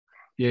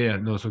 Yeah,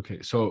 no, it's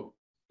okay. So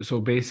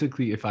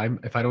basically, if I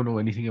don't know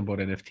anything about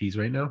NFTs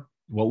right now,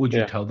 what would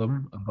you tell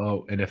them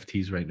about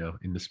NFTs right now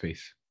in the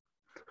space?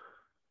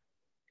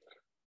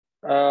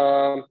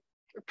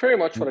 Pretty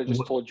much what I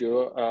just told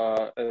you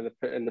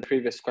in the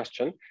previous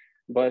question.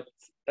 But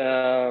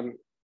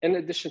in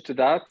addition to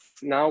that,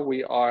 now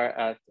we are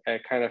at a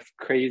kind of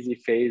crazy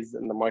phase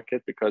in the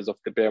market because of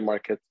the bear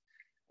market.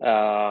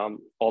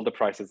 All the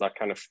prices are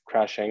kind of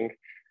crashing.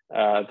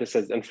 This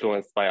is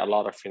influenced by a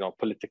lot of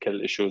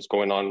political issues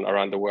going on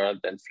around the world,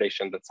 the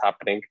inflation that's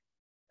happening.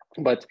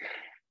 But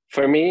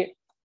for me,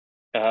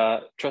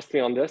 trust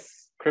me on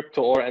this,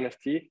 crypto or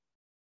NFT,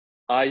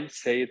 I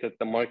say that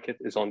the market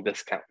is on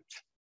discount.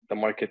 The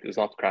market is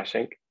not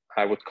crashing.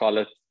 I would call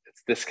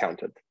it's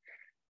discounted.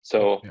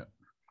 So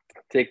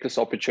take this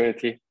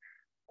opportunity.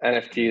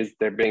 NFTs,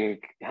 they're being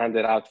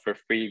handed out for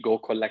free. Go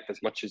collect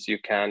as much as you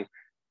can.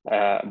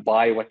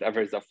 Buy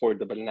whatever is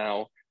affordable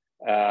now.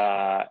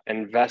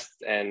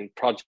 Invest in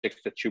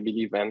projects that you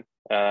believe in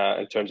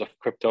terms of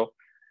crypto,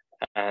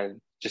 and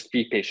just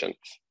be patient.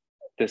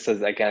 This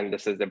is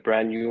a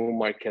brand new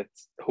market.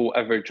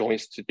 Whoever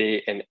joins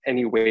today in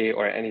any way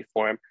or any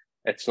form,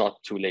 it's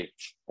not too late.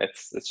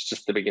 It's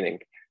just the beginning.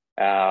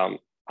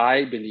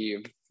 I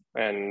believe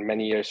in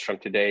many years from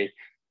today,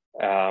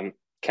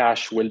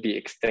 cash will be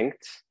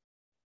extinct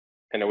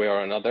in a way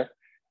or another.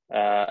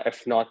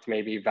 If not,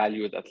 maybe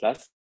valued at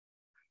less.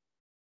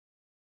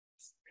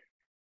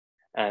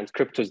 And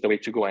crypto is the way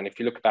to go. And if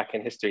you look back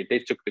in history, they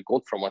took the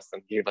gold from us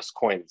and gave us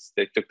coins.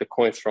 They took the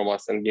coins from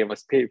us and gave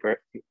us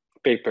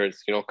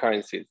papers,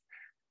 currencies.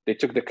 They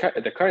took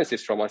the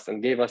currencies from us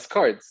and gave us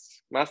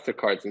cards,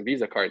 MasterCards and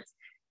Visa cards.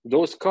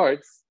 Those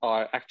cards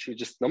are actually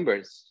just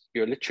numbers.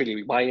 You're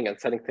literally buying and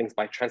selling things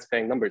by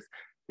transferring numbers.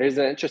 There's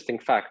an interesting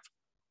fact.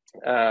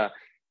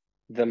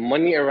 The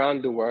money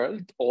around the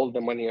world, all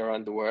the money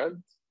around the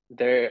world,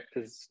 there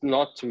is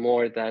not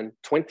more than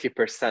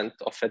 20%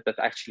 of it that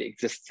actually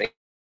exists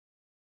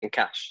in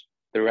cash.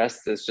 The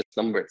rest is just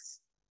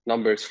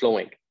numbers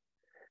flowing.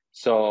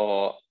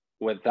 So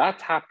with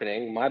that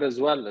happening, might as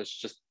well let's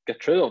just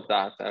get rid of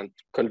that and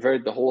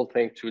convert the whole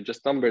thing to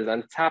just numbers.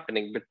 And it's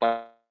happening bit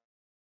by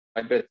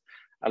bit.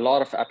 A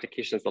lot of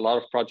applications, a lot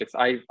of projects.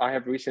 I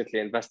have recently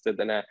invested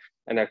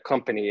in a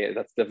company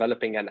that's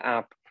developing an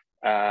app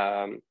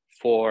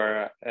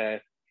for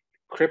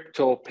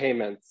crypto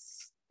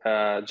payments,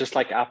 just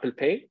like Apple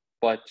Pay,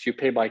 but you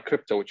pay by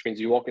crypto, which means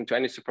you walk into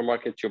any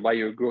supermarket, you buy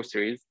your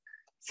groceries,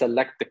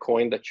 select the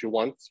coin that you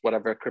want,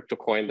 whatever crypto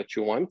coin that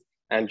you want,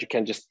 and you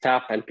can just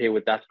tap and pay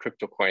with that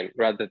crypto coin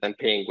rather than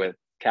paying with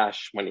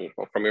cash money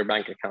or from your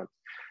bank account.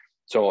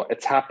 So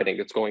it's happening,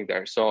 it's going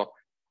there. So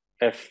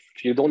if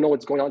you don't know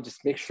what's going on, just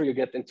make sure you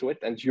get into it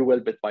and you will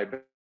bit by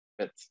bit.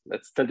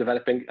 It's still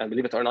developing, and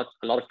believe it or not,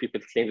 a lot of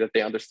people claim that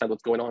they understand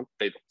what's going on.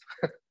 They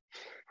don't.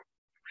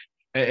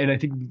 And I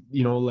think,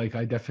 like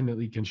I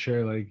definitely can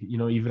share, like,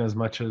 even as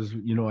much as,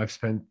 I've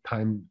spent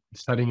time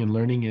studying and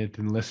learning it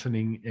and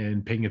listening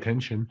and paying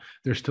attention,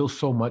 there's still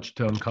so much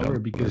to uncover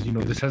because,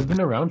 this has been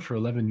around for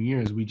 11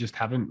 years. We just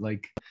haven't,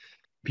 like,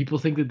 people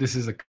think that this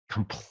is a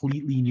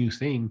completely new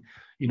thing.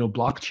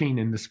 Blockchain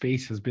in the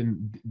space has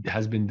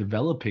been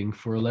developing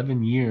for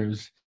 11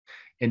 years.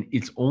 And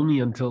it's only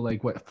until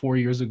 4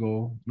 years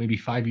ago, maybe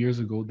 5 years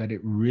ago, that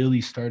it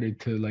really started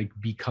to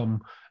become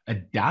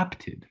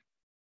adapted.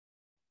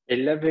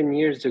 11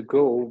 years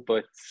ago,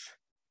 but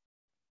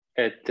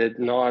it did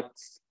not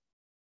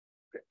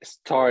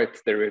start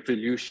the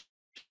revolution.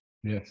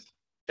 Yes.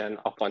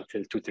 Up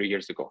until 2-3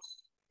 years ago.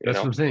 That's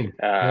what I'm saying.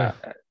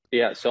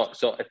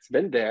 So it's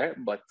been there,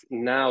 but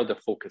now the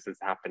focus is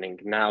happening.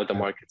 Now the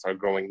markets are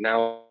growing.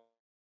 Now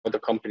the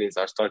companies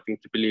are starting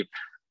to believe.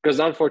 Because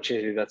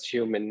unfortunately, that's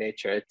human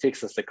nature. It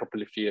takes us a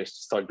couple of years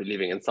to start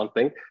believing in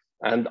something,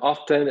 and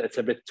often it's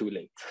a bit too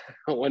late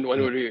when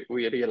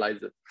we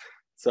realize it.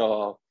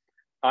 So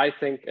I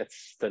think it's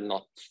still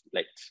not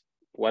late.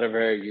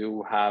 Whatever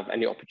you have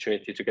any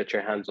opportunity to get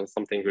your hands on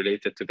something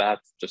related to that,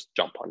 just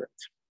jump on it.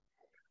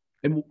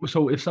 And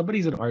so if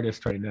somebody's an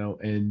artist right now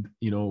and,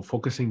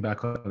 focusing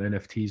back on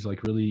NFTs,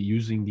 like really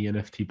using the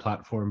NFT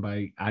platform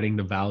by adding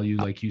the value,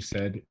 like you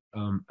said,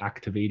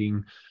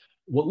 activating,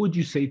 what would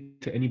you say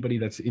to anybody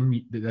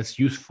that's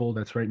useful,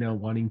 that's right now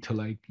wanting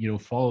to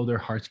follow their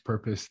heart's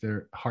purpose,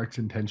 their heart's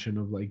intention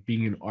of like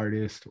being an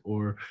artist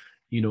or,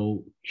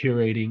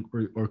 curating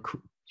or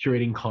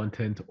curating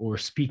content or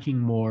speaking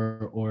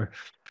more or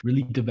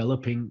really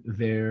developing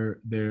their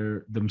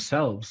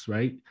themselves,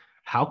 right?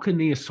 How can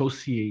they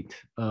associate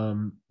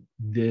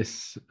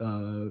this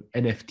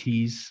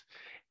NFTs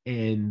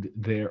and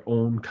their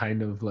own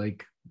kind of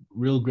like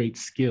real great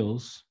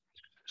skills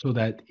so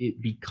that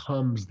it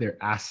becomes their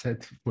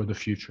asset for the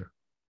future?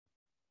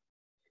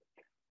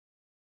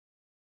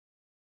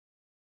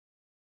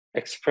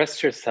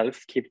 Express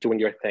yourself, keep doing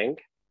your thing.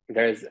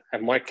 There's a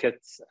market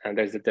and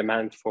there's a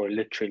demand for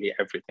literally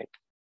everything.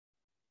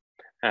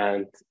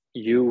 And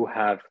you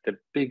have the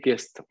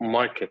biggest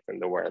market in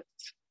the world.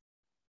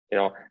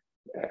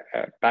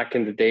 Back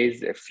in the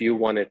days, if you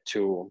wanted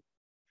to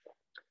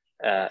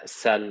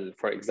sell,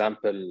 for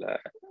example,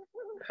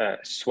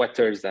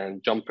 sweaters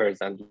and jumpers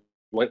and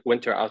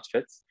winter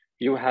outfits,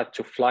 you had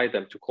to fly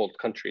them to cold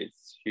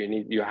countries.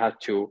 You had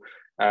to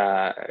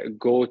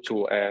go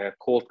to a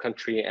cold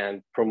country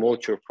and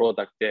promote your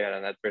product there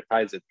and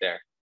advertise it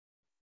there.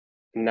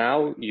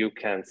 Now you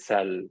can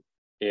sell,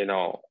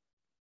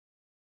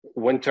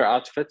 winter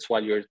outfits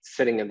while you're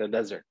sitting in the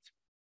desert.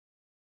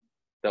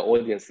 The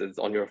audience is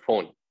on your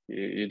phone.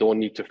 You don't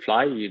need to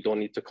fly. You don't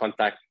need to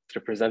contact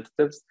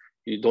representatives.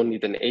 You don't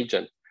need an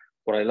agent.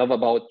 What I love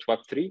about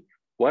Web3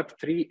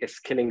 is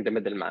killing the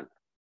middleman.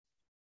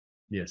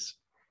 Yes.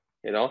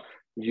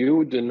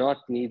 You do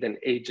not need an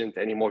agent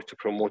anymore to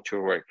promote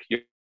your work.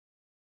 You're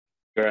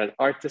an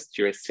artist,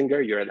 you're a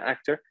singer, you're an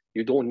actor.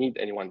 You don't need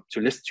anyone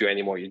to list you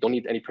anymore. You don't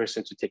need any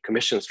person to take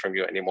commissions from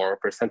you anymore or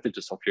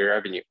percentages of your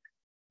revenue.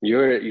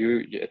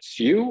 It's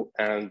you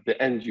and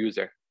the end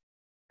user.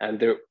 And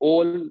they're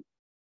all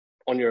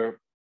on your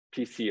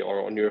PC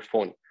or on your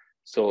phone.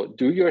 So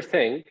do your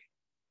thing.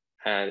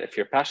 And if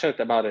you're passionate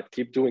about it,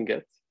 keep doing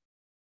it.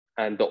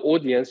 And the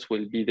audience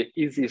will be the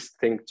easiest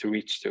thing to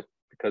reach to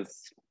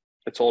because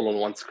it's all on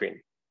one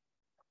screen.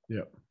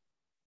 Yeah.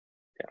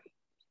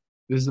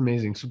 This is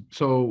amazing.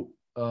 So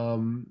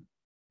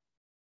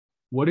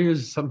what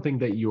is something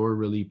that you're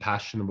really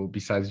passionate about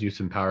besides youth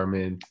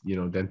empowerment,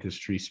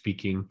 dentistry,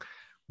 speaking?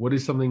 What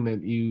is something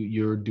that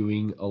you're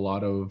doing a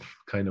lot of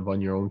kind of on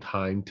your own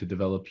time to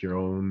develop your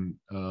own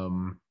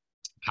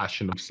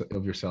passion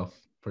of yourself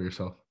for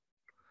yourself?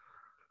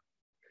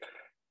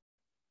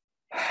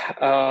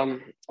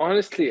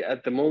 Honestly,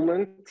 at the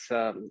moment,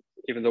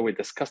 even though we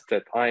discussed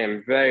it, I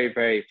am very,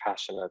 very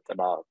passionate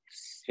about,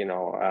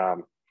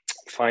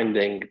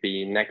 finding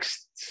the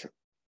next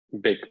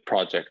big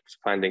project,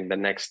 finding the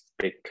next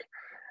big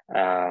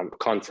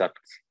concept,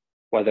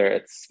 whether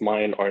it's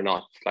mine or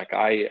not. Like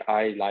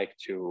I like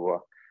to,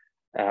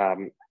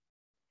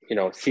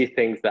 see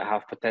things that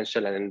have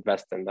potential and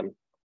invest in them.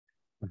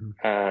 Mm-hmm.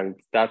 And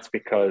that's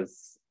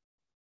because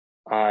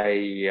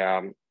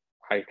I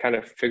kind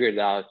of figured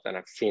out, and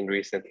I've seen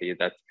recently,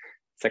 that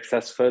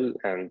successful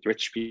and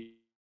rich people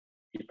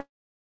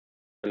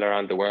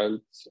around the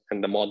world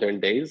in the modern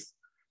days,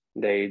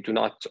 they do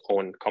not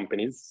own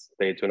companies.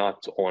 They do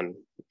not own,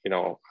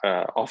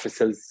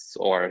 offices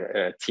or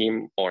a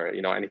team or,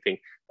 anything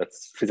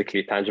that's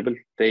physically tangible.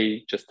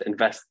 They just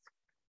invest,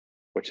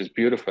 which is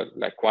beautiful.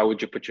 Like, why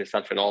would you put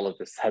yourself in all of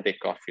this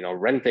headache of,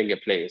 renting a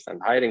place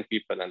and hiring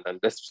people, and then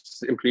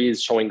this employee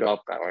is showing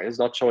up or is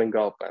not showing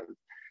up,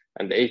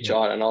 and the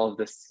HR and all of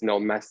this,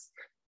 mess.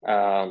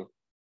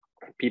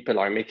 People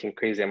are making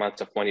crazy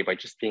amounts of money by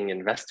just being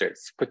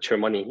investors. Put your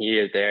money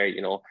here, there,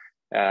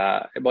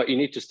 but you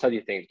need to study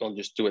things. Don't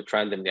just do it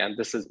randomly. And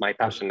this is my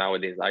passion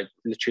nowadays. I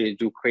literally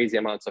do crazy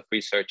amounts of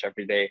research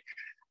every day.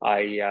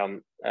 I,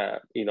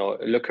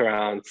 look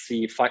around,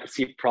 see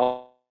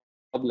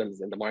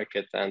problems in the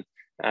market, and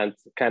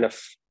kind of,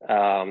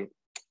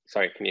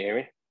 sorry, can you hear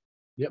me?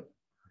 Yep.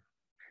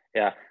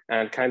 Yeah,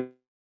 and kind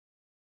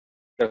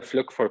of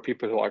look for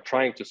people who are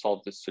trying to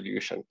solve this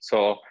solution.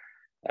 So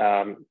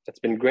it's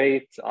been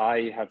great.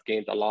 I have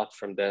gained a lot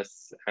from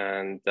this,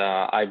 and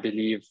I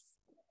believe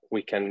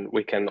we can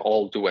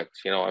all do it.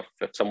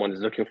 If someone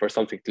is looking for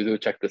something to do,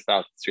 check this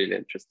out. It's really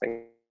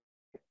interesting.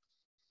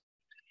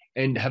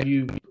 And have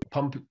you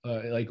tell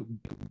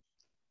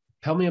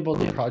me about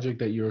the project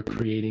that you're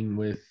creating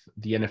with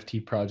the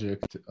NFT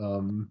project,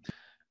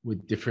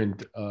 with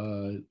different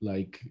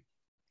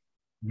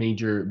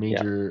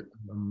major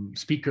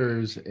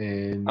speakers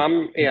and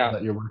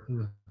that you're working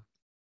with.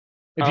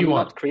 I'm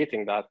not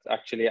creating that,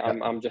 actually.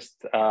 I'm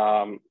just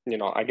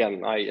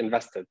again, I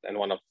invested in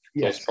one of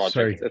those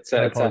projects.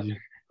 Sorry.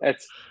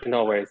 It's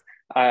no worries.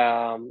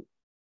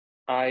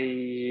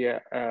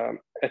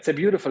 it's a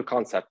beautiful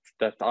concept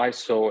that I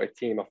saw a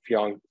team of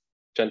young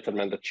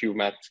gentlemen that you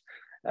met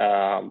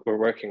were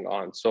working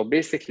on. So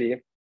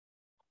basically,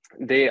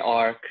 they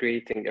are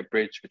creating a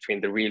bridge between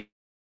the real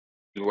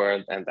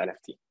world and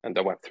NFT and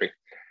the Web3.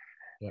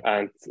 Yeah.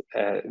 And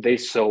they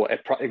saw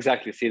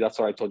exactly, see, that's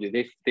what I told you.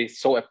 They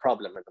saw a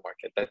problem in the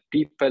market that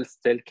people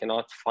still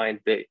cannot find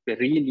the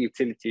real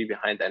utility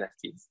behind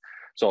NFTs.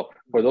 So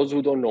for those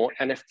who don't know,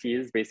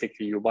 NFTs,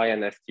 basically you buy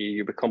an NFT,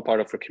 you become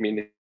part of a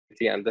community,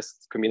 and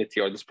this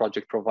community or this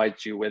project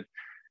provides you with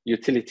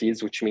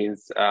utilities, which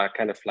means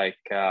kind of like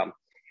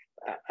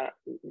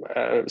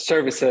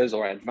services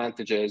or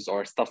advantages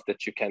or stuff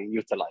that you can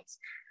utilize.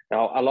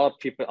 Now, a lot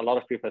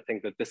of people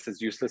think that this is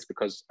useless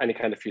because any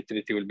kind of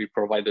utility will be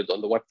provided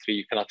on the Web3.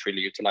 You cannot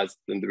really utilize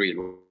it in the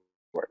real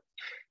world.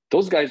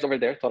 Those guys over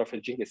there thought of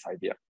a genius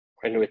idea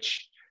in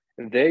which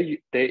the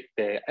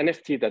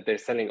NFT that they're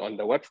selling on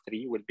the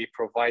Web3 will be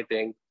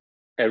providing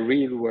a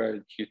real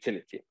world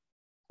utility,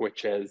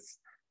 which is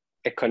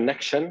a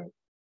connection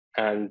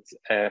and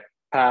a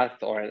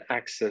path or an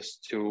access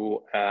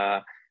to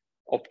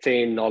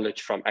obtain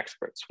knowledge from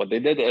experts. What they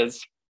did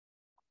is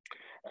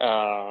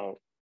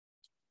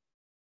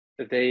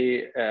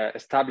they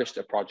established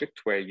a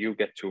project where you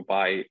get to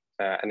buy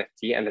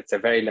NFT, and it's a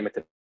very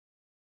limited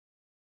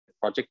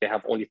project. They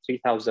have only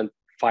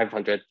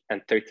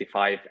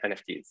 3,535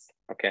 NFTs.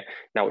 Okay,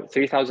 now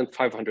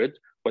 3,500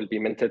 will be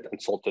minted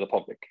and sold to the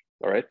public.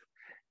 All right,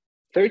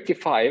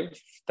 35,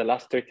 the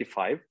last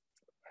 35,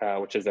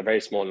 which is a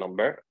very small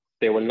number,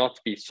 they will not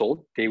be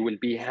sold. They will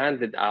be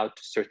handed out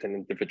to certain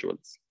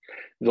individuals.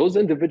 Those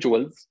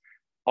individuals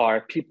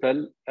are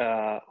people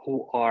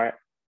who are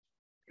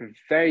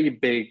very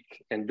big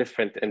in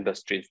different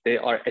industries. They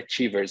are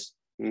achievers,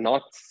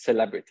 not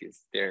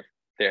celebrities. They're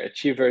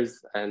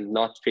achievers and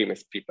not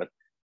famous people.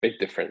 Big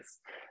difference.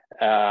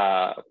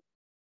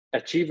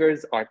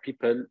 Achievers are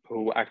people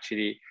who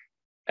actually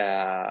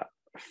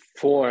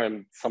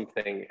formed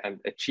something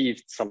and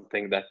achieved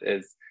something that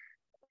is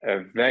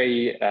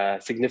very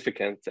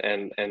significant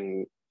in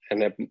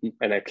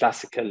a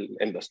classical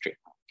industry.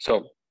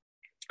 So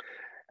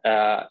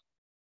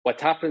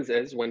what happens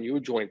is when you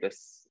join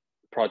this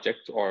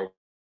project or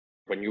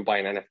when you buy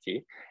an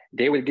NFT,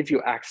 they will give you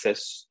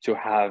access to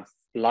have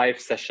live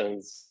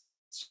sessions,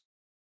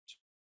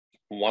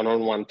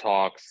 one-on-one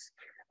talks,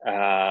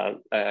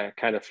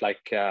 kind of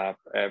like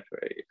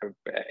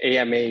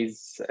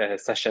AMAs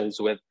sessions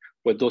with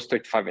those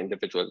 35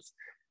 individuals.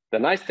 The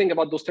nice thing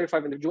about those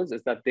 35 individuals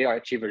is that they are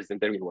achievers in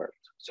the real world.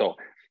 So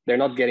they're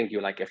not getting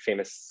you like a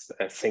famous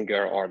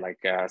singer or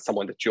like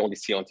someone that you only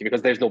see on TV,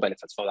 because there's no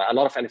benefits for that. A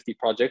lot of NFT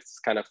projects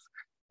kind of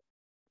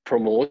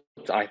promote,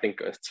 I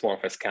think it's more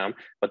of a scam,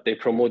 but they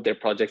promote their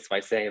projects by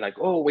saying like,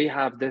 oh, we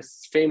have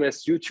this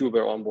famous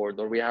YouTuber on board,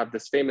 or we have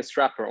this famous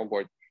rapper on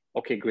board.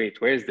 Okay, great.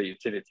 Where's the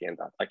utility in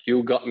that? Like,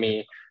 you got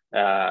me,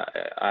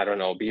 I don't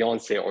know,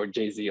 Beyonce or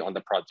Jay-Z on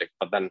the project,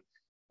 but then,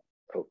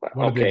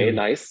 okay,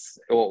 nice.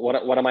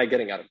 What am I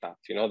getting out of that?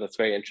 You know, that's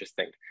very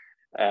interesting.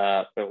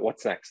 But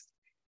what's next?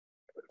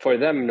 For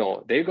them,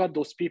 no, they got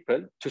those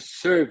people to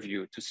serve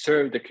you, to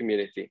serve the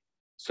community.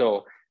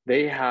 So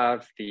they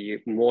have the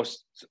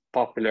most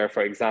popular,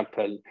 for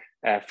example,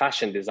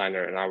 fashion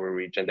designer in our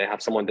region. They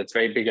have someone that's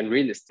very big in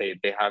real estate.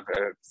 They have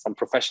some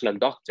professional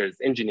doctors,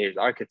 engineers,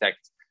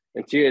 architects,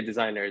 interior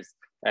designers,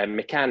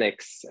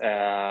 mechanics,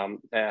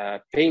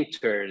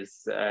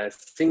 painters,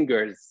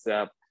 singers,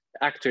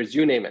 actors,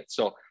 you name it.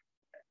 So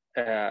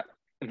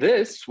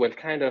this will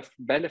kind of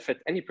benefit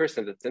any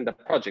person that's in the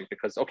project,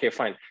 because, okay,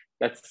 fine.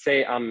 Let's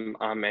say I'm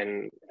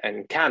in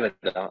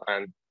Canada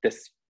and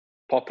this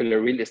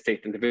popular real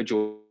estate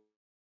individual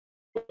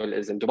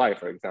is in Dubai,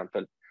 for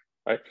example,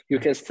 right? You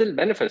can still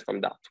benefit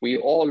from that. We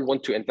all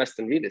want to invest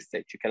in real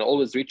estate. You can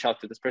always reach out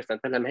to this person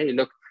and tell them, hey,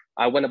 look,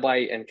 I want to buy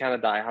in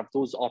Canada. I have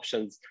those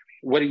options.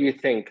 What do you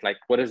think? Like,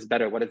 what is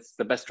better? What is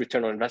the best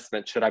return on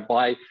investment? Should I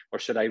buy or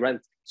should I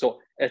rent? So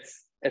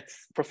it's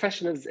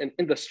professionals in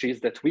industries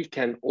that we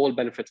can all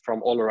benefit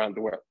from all around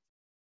the world.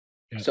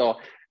 Yeah. So,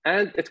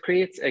 and it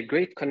creates a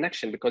great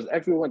connection, because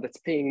everyone that's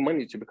paying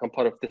money to become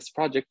part of this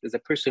project is a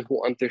person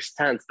who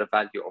understands the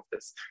value of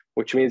this,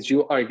 which means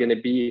you are going to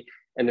be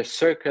in a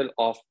circle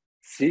of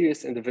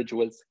serious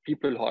individuals,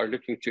 people who are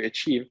looking to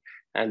achieve,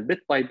 and bit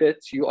by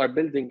bit, you are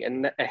building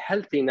a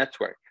healthy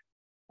network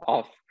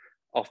of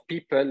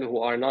people who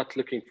are not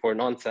looking for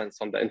nonsense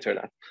on the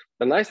internet.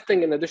 The nice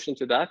thing in addition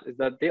to that is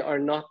that they are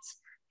not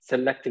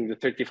selecting the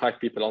 35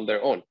 people on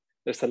their own.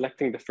 They're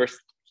selecting the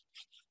first,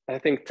 I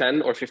think,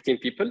 10 or 15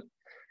 people,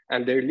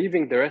 and they're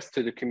leaving the rest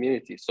to the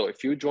community. So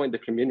if you join the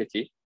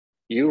community,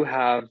 you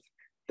have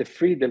the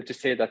freedom to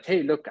say that,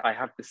 hey, look, I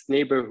have this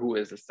neighbor who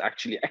is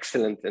actually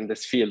excellent in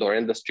this field or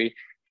industry.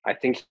 I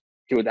think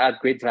he would add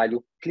great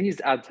value. Please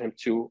add him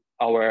to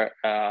our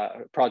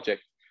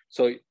project.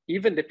 So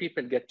even the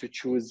people get to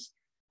choose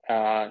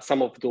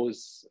some of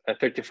those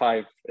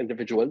 35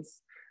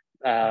 individuals.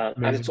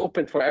 And it's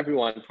open for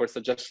everyone for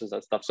suggestions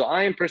and stuff. So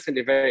I am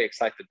personally very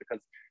excited, because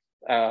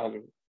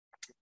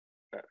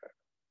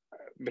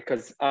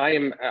because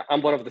I'm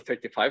one of the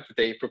 35.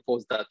 They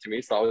proposed that to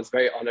me, so I was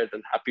very honored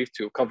and happy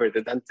to cover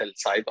the dental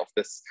side of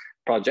this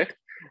project.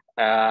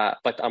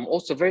 But I'm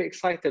also very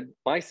excited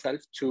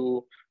myself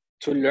to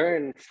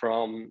learn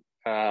from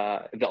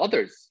the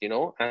others, you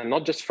know, and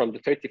not just from the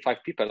 35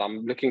 people.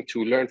 I'm looking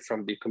to learn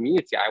from the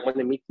community. I want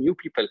to meet new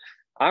people.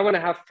 I want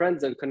to have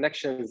friends and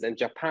connections in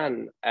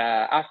Japan,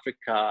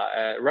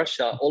 Africa,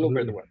 Russia, all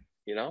over the world,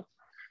 you know.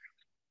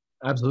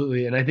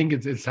 Absolutely, and I think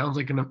it sounds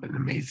like an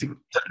amazing,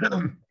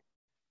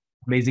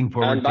 amazing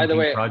forward. And by the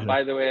way, project.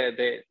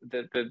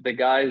 the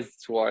guys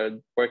who are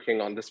working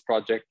on this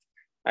project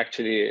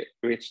actually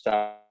reached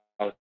out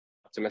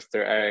to Mr.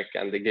 Eric,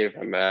 and they gave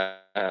him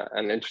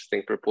an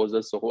interesting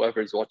proposal. So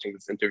whoever is watching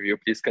this interview,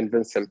 please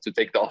convince him to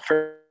take the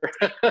offer.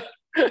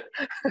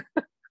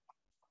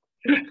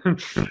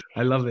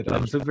 I love it.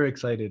 I'm super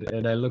excited,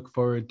 and I look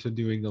forward to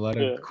doing a lot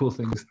of cool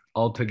things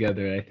all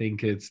together. I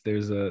think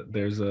there's a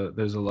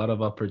lot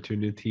of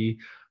opportunity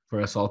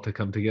for us all to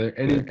come together.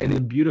 And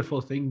the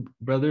beautiful thing,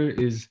 brother,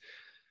 is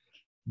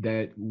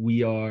that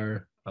we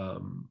are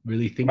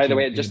really thinking. By the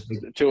way, just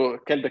to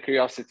kill the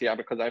curiosity,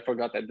 because I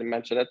forgot, I didn't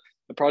mention it.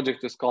 The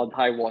project is called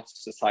High Watch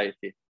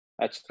Society,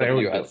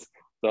 HWS.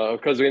 So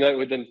because we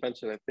didn't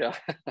mention it, yeah.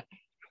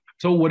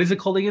 So what is it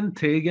called again?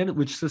 Say again,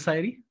 which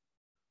society?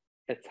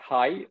 It's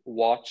High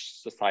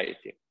Watch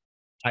Society.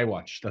 High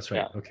Watch, that's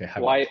right. Yeah. Okay.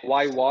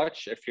 Why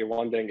watch? If you're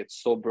wondering,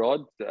 it's so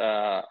broad.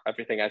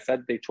 Everything I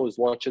said, they chose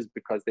watches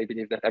because they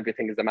believe that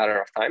everything is a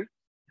matter of time.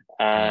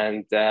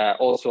 And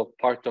also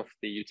part of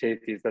the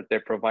utilities that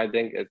they're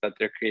providing is that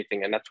they're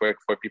creating a network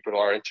for people who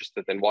are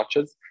interested in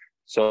watches.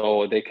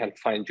 So they can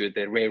find you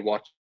the rare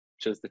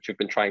watches that you've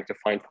been trying to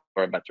find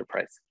for a better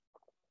price.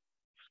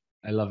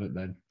 I love it,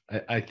 man.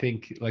 I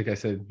think, like I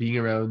said, being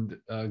around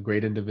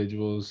great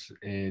individuals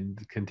and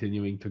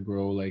continuing to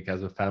grow like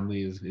as a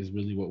family is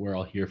really what we're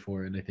all here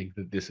for. And I think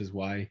that this is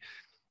why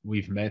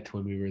we've met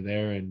when we were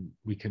there, and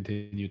we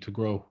continue to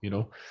grow. You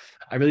know,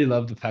 I really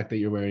love the fact that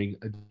you're wearing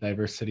a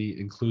diversity,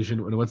 inclusion.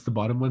 And what's the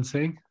bottom one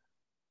saying?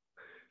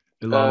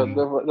 Belonging.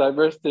 The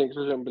diversity,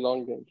 inclusion,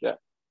 belonging. Yeah.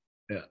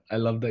 Yeah, I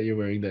love that you're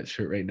wearing that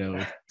shirt right now.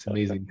 It's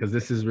amazing because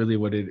this is really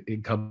what it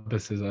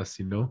encompasses us,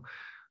 you know.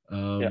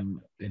 And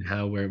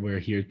how we're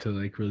here to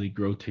like really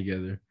grow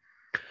together.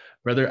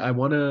 Brother, I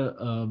want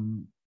to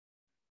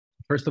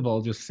first of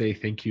all just say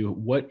thank you.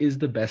 What is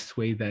the best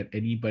way that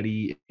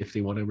anybody, if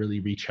they want to really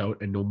reach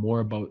out and know more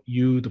about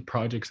you, the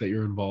projects that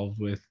you're involved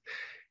with,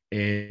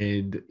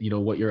 and you know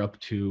what you're up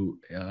to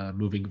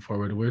moving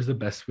forward, where's the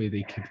best way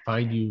they can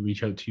find you,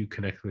 reach out to you,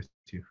 connect with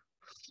you?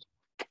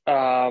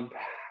 I'm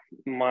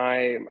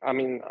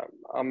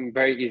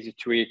very easy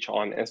to reach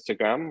on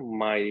Instagram.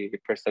 My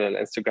personal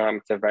Instagram,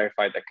 it's a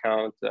verified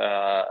account,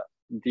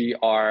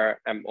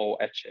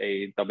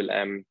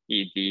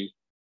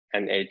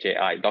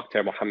 DrMohammeddNaji,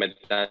 Dr. Mohammed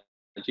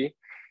Naji.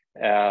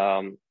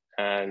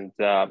 And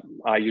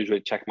I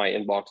usually check my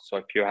inbox. So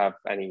if you have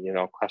any, you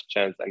know,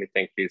 questions,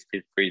 anything, please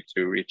feel free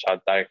to reach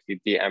out directly,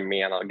 DM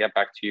me, and I'll get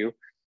back to you.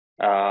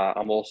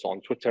 I'm also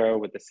on Twitter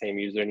with the same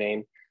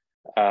username.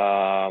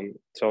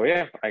 So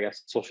yeah, I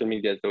guess social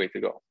media is the way to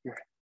go.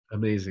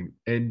 Amazing.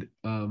 And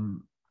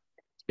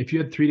if you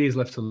had 3 days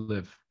left to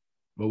live,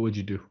 what would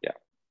you do? Yeah,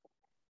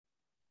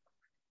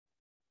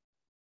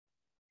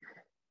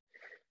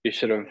 you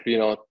should have, you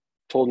know,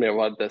 told me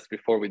about this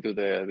before we do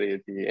the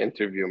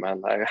interview,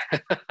 man.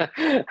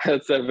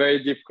 It's a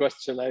very deep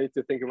question. I need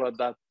to think about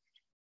that.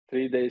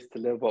 3 days to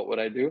live, what would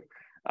I do?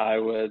 I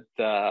would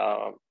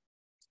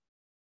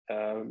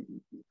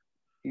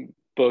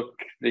book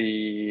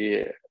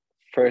the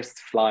first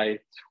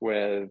flight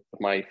with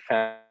my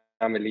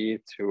family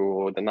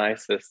to the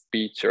nicest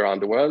beach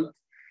around the world,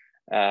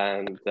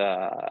 and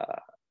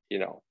you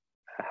know,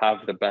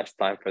 have the best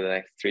time for the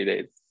next 3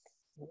 days.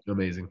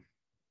 Amazing.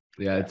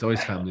 Yeah, it's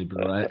always family,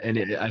 bro.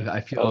 I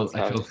feel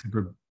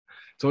super.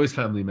 It's always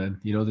family, man.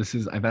 You know,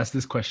 I've asked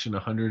this question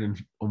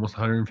almost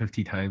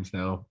 150 times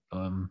now,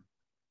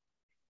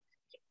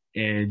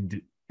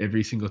 and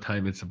every single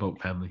time it's about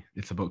family.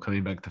 It's about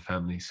coming back to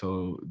family.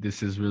 So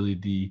this is really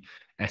the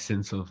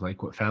essence of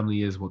like what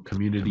family is, what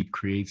community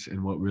creates,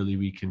 and what really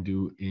we can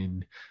do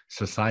in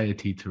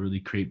society to really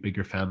create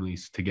bigger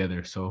families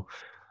together. So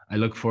I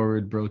look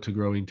forward, bro, to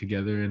growing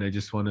together. And I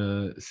just want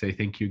to say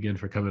thank you again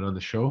for coming on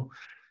the show.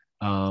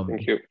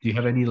 Thank you. Do you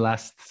have any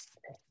last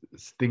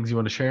things you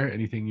want to share?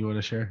 Anything you want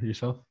to share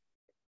yourself?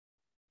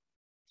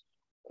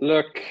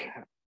 Look,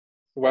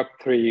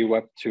 Web3,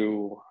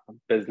 Web2,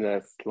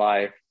 business,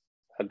 life,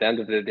 at the end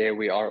of the day,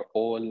 we are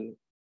all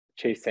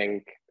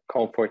chasing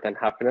comfort and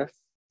happiness.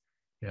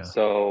 Yeah.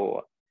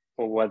 So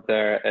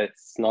whether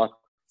it's not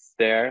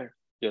there,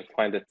 you'll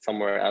find it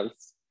somewhere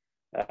else.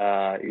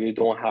 You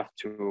don't have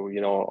to,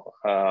 you know,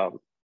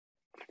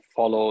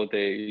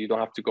 you don't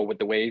have to go with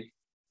the wave.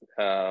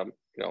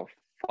 You know,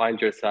 find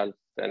yourself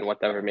and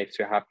whatever makes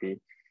you happy.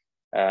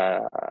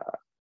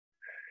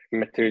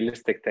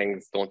 Materialistic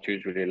things don't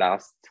usually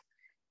last.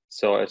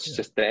 So it's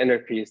just the inner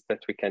peace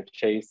that we can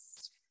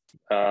chase.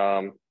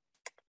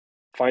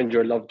 Find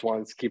your loved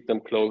ones, keep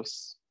them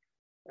close,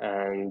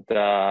 and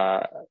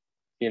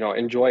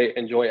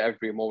enjoy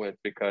every moment,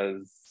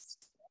 because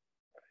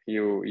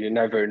you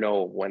never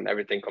know when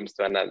everything comes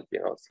to an end.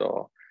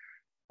 So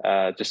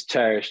just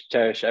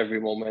cherish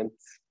every moment,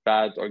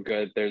 bad or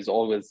good. There's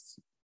always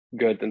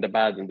good in the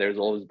bad, and there's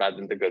always bad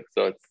in the good.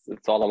 So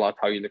it's all about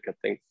how you look at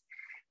things.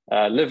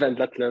 Live and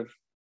let live.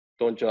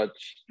 Don't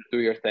judge. Do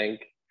your thing,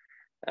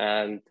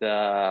 and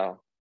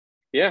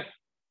yeah.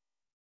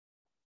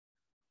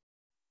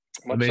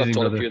 Much love to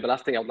all of you. The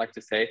last thing I would like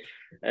to say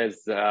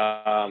is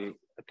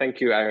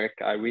thank you,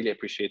 Eric. I really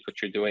appreciate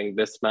what you're doing.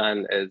 This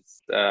man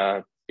is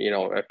a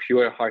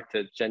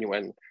pure-hearted,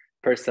 genuine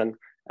person.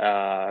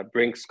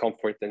 Brings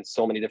comfort in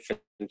so many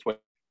different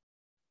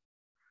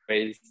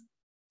ways,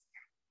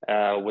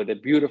 with a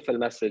beautiful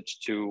message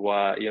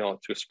to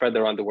spread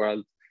around the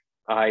world.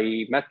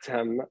 I met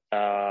him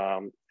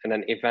in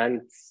an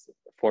event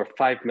for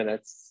 5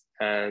 minutes,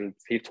 and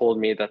he told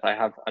me that I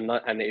have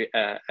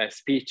a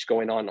speech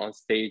going on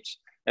stage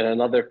in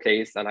another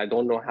place, and I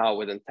don't know how.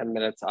 Within 10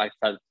 minutes, I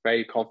felt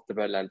very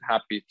comfortable and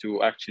happy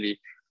to actually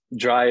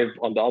drive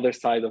on the other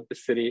side of the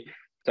city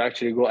to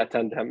actually go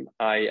attend him.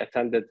 I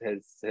attended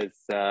his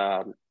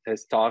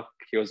talk.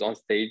 He was on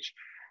stage.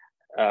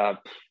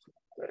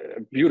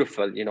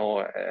 Beautiful,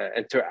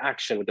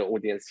 interaction with the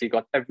audience. He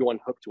got everyone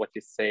hooked to what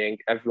he's saying.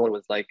 Everyone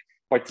was like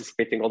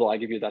participating, although I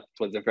give you that it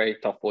was a very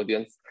tough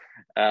audience.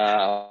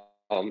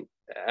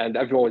 And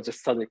everyone was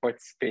just suddenly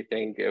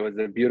participating. It was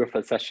a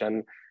beautiful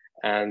session,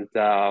 and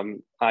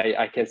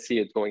I can see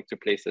it going to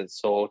places.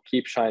 So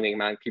keep shining,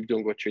 man. Keep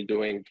doing what you're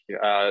doing.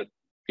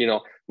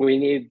 We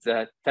need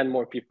 10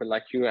 more people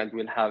like you, and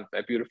we'll have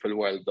a beautiful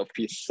world of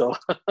peace.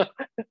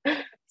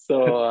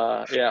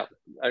 So, yeah,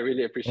 I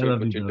really appreciate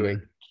what you're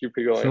doing. Keep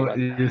it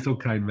going. You're so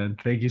kind, man.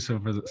 Thank you for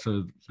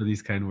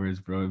these kind words,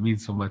 bro. It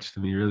means so much to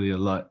me, really, a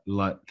lot.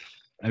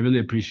 I really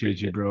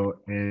appreciate you, bro,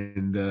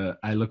 and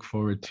I look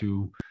forward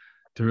to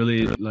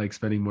really like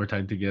spending more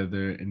time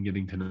together and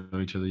getting to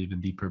know each other even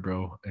deeper,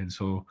 bro. And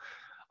so,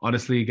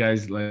 honestly,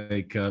 guys,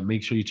 like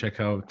make sure you check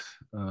out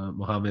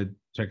Mohammed.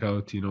 Check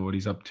out what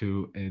he's up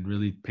to, and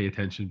really pay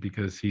attention,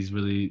 because he's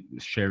really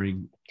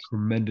sharing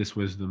tremendous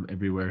wisdom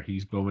everywhere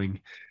he's going.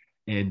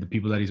 And the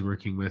people that he's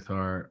working with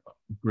are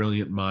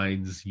brilliant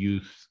minds,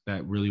 youth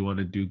that really want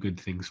to do good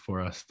things for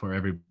us, for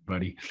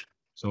everybody.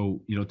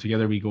 So,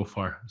 together we go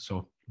far.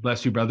 So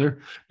bless you,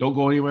 brother. Don't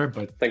go anywhere,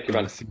 but thank you,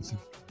 man.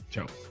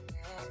 Ciao.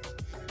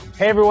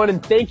 Hey, everyone,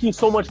 and thank you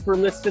so much for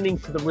listening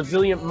to The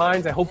Resilient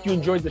Minds. I hope you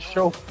enjoyed the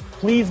show.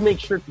 Please make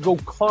sure to go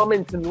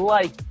comment and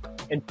like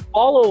and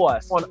follow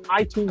us on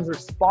iTunes or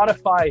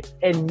Spotify,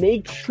 and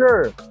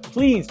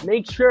please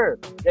make sure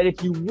that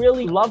if you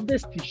really love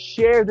this, to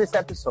share this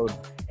episode,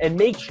 and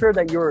make sure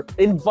that you're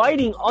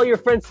inviting all your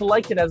friends to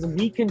like it as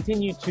we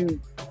continue to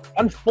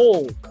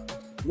unfold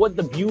what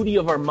the beauty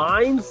of our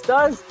minds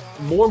does.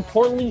 More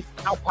importantly,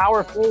 how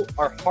powerful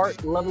our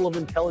heart level of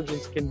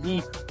intelligence can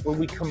be when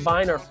we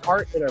combine our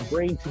heart and our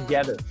brain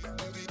together.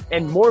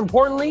 And more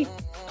importantly,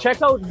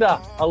 check out the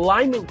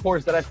alignment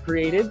course that I've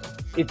created.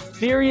 It's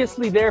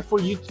seriously there for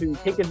you to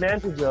take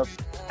advantage of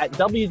at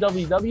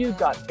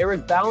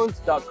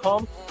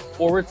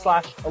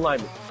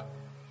www.ericbalance.com/alignment.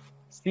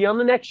 See you on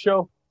the next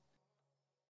show.